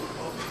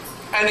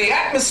 And the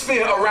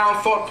atmosphere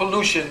around thought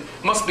pollution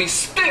must be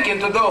stinking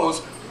to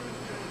those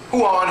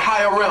who are on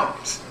higher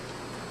realms.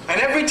 And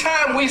every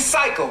time we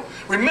cycle,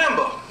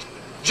 remember,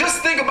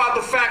 just think about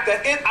the fact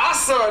that in our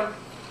sun,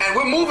 and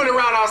we're moving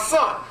around our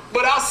sun,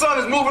 but our sun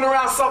is moving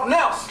around something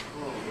else.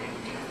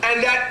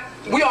 And that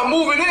we are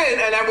moving in,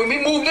 and that when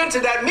we moved into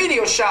that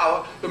meteor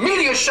shower, the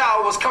meteor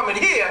shower was coming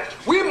here,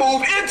 we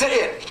moved into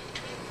it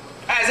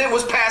as it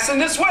was passing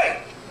this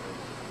way.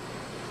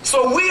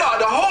 So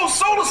the whole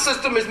solar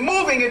system is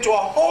moving into a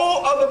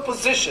whole other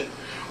position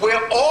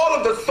where all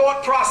of the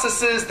thought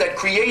processes that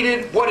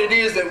created what it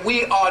is that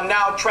we are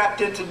now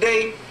trapped in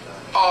today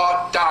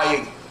are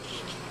dying.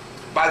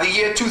 By the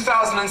year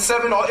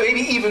 2007, or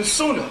maybe even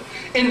sooner,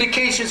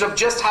 indications of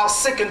just how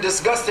sick and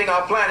disgusting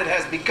our planet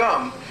has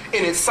become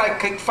in its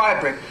psychic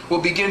fabric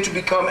will begin to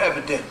become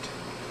evident.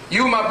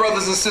 You, my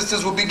brothers and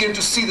sisters, will begin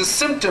to see the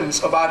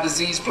symptoms of our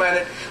diseased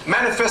planet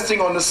manifesting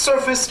on the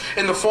surface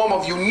in the form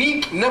of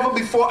unique,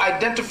 never-before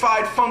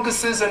identified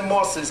funguses and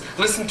mosses.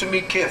 Listen to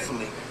me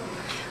carefully.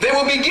 They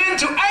will begin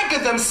to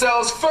anchor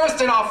themselves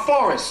first in our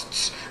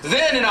forests,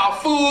 then in our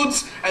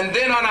foods, and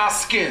then on our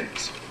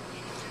skins.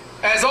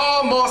 As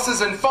all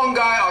mosses and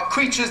fungi are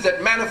creatures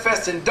that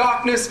manifest in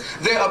darkness,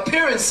 their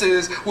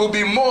appearances will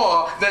be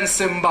more than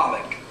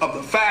symbolic of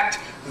the fact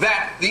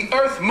that the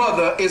Earth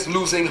Mother is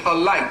losing her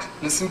light.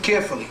 Listen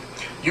carefully.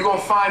 You're going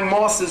to find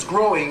mosses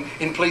growing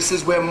in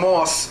places where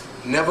moss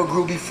never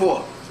grew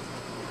before.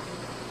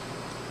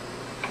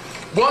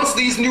 Once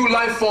these new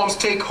life forms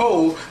take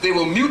hold, they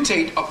will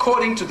mutate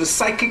according to the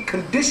psychic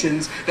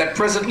conditions that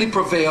presently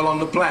prevail on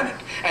the planet,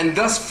 and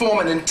thus form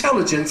an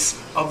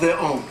intelligence of their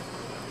own.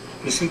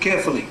 Listen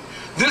carefully.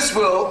 This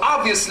will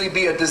obviously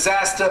be a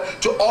disaster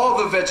to all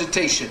the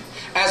vegetation,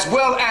 as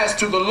well as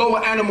to the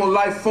lower animal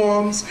life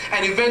forms,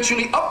 and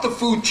eventually up the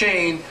food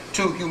chain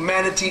to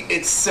humanity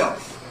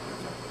itself.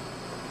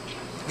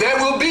 There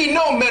will be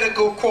no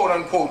medical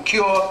quote-unquote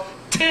cure.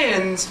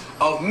 Tens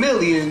of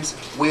millions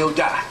will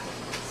die.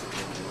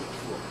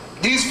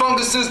 These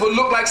funguses will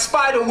look like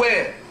spider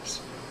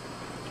webs,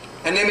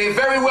 and they may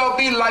very well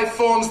be life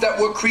forms that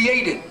were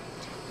created.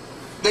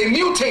 They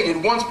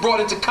mutated once brought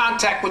into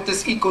contact with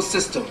this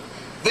ecosystem.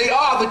 They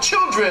are the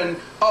children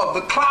of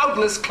the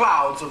cloudless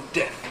clouds of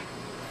death.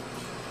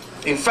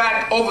 In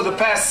fact, over the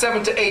past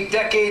 7 to 8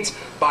 decades,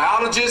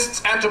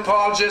 biologists,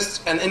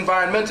 anthropologists, and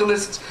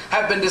environmentalists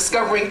have been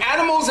discovering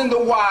animals in the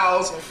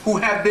wilds who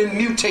have been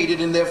mutated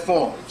in their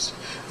forms.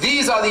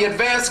 These are the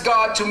advance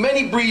guard to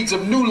many breeds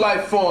of new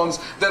life forms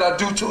that are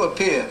due to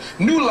appear.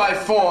 New life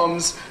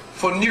forms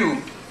for new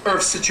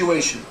Earth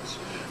situations.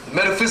 The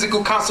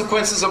metaphysical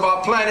consequences of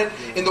our planet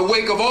in the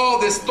wake of all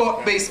this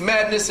thought-based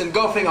madness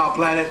engulfing our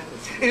planet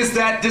is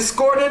that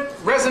discordant,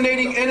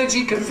 resonating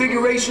energy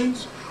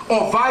configurations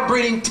or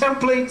vibrating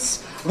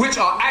templates which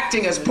are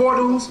acting as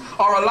portals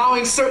are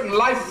allowing certain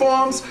life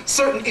forms,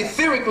 certain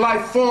etheric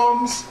life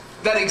forms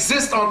that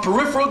exist on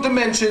peripheral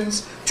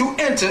dimensions to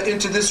enter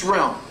into this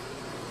realm.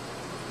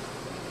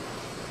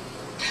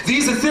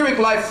 These etheric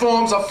life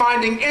forms are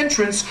finding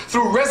entrance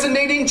through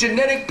resonating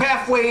genetic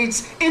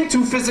pathways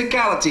into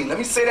physicality. Let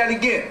me say that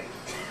again.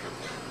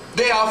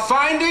 They are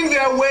finding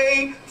their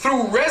way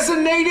through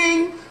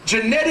resonating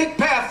genetic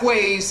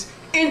pathways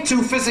into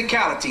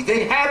physicality.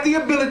 They have the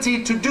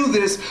ability to do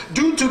this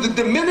due to the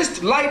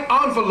diminished light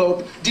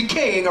envelope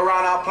decaying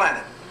around our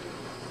planet.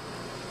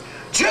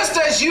 Just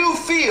as you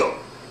feel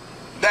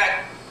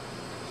that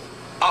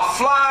a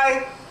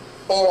fly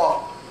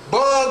or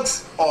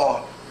bugs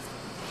or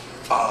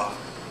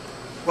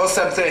what's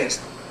them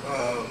things?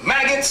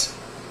 Maggots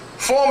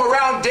form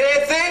around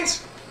dead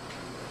things?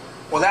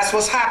 Well, that's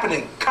what's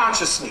happening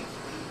consciously.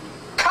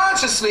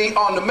 Consciously,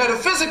 on the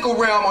metaphysical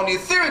realm, on the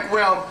etheric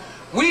realm,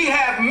 we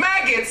have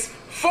maggots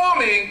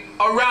forming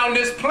around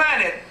this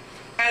planet,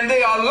 and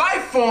they are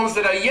life forms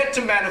that are yet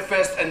to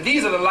manifest, and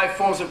these are the life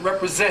forms that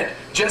represent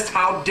just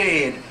how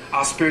dead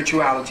our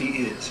spirituality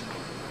is.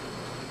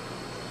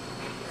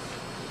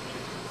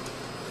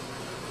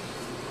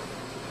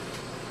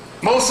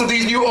 Most of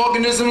these new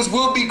organisms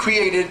will be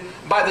created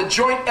by the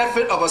joint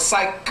effort of a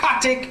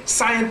psychotic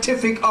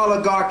scientific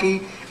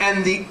oligarchy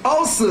and the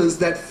ulcers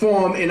that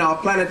form in our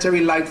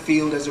planetary light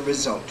field as a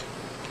result.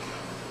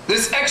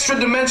 This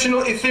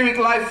extra-dimensional etheric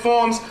life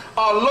forms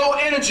are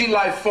low-energy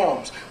life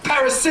forms,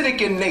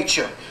 parasitic in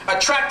nature,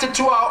 attracted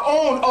to our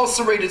own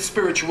ulcerated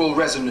spiritual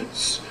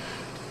resonance.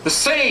 The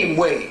same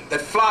way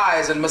that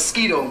flies and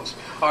mosquitoes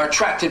are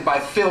attracted by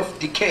filth,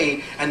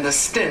 decay, and the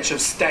stench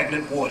of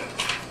stagnant water.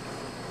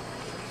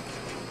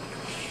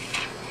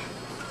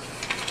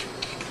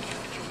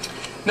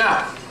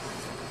 Now,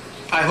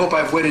 I hope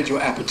I've whetted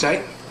your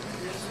appetite,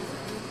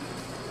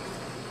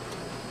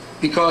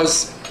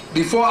 because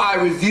before I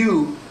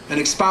review and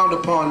expound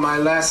upon my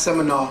last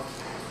seminar,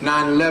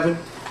 9/11,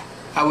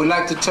 I would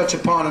like to touch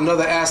upon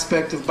another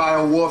aspect of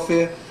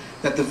biowarfare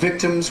that the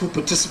victims who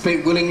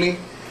participate willingly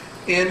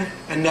in,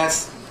 and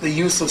that's the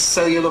use of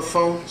cellular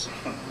phones.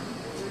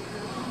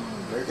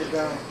 Break it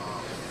down.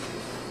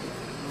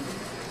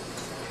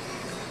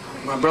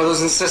 My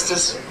brothers and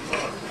sisters,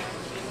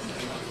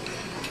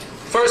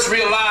 first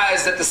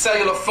realize that the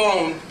cellular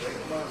phone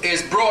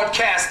is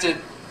broadcasted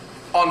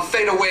on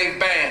theta wave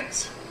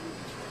bands.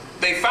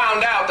 They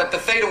found out that the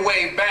theta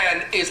wave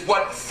band is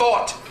what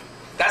thought,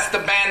 that's the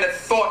band that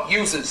thought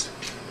uses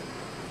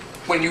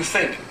when you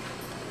think.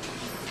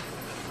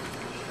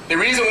 The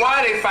reason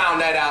why they found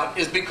that out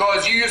is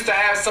because you used to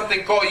have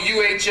something called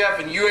UHF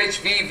and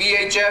UHV,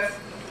 VHF.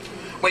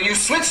 When you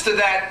switched to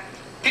that,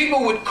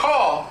 people would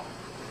call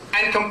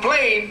and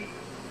complain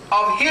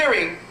of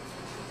hearing,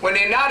 when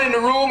they're not in the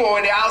room or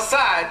when they're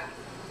outside,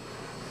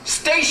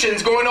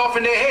 stations going off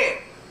in their head.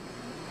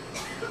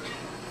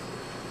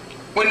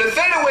 When the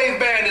theta wave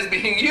band is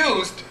being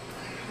used,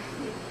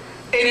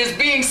 it is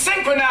being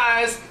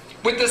synchronized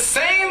with the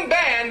same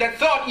band that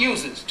thought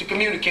uses to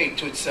communicate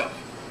to itself.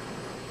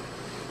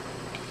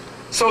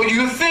 So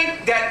you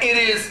think that it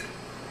is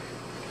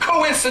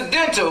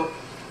coincidental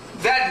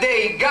that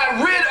they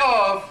got rid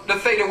of the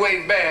theta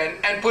wave band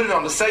and put it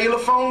on the cellular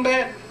phone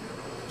band?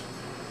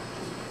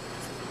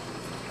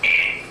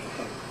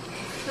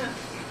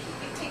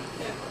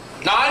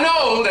 Now I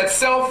know that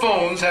cell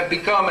phones have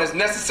become as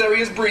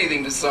necessary as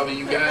breathing to some of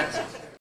you guys.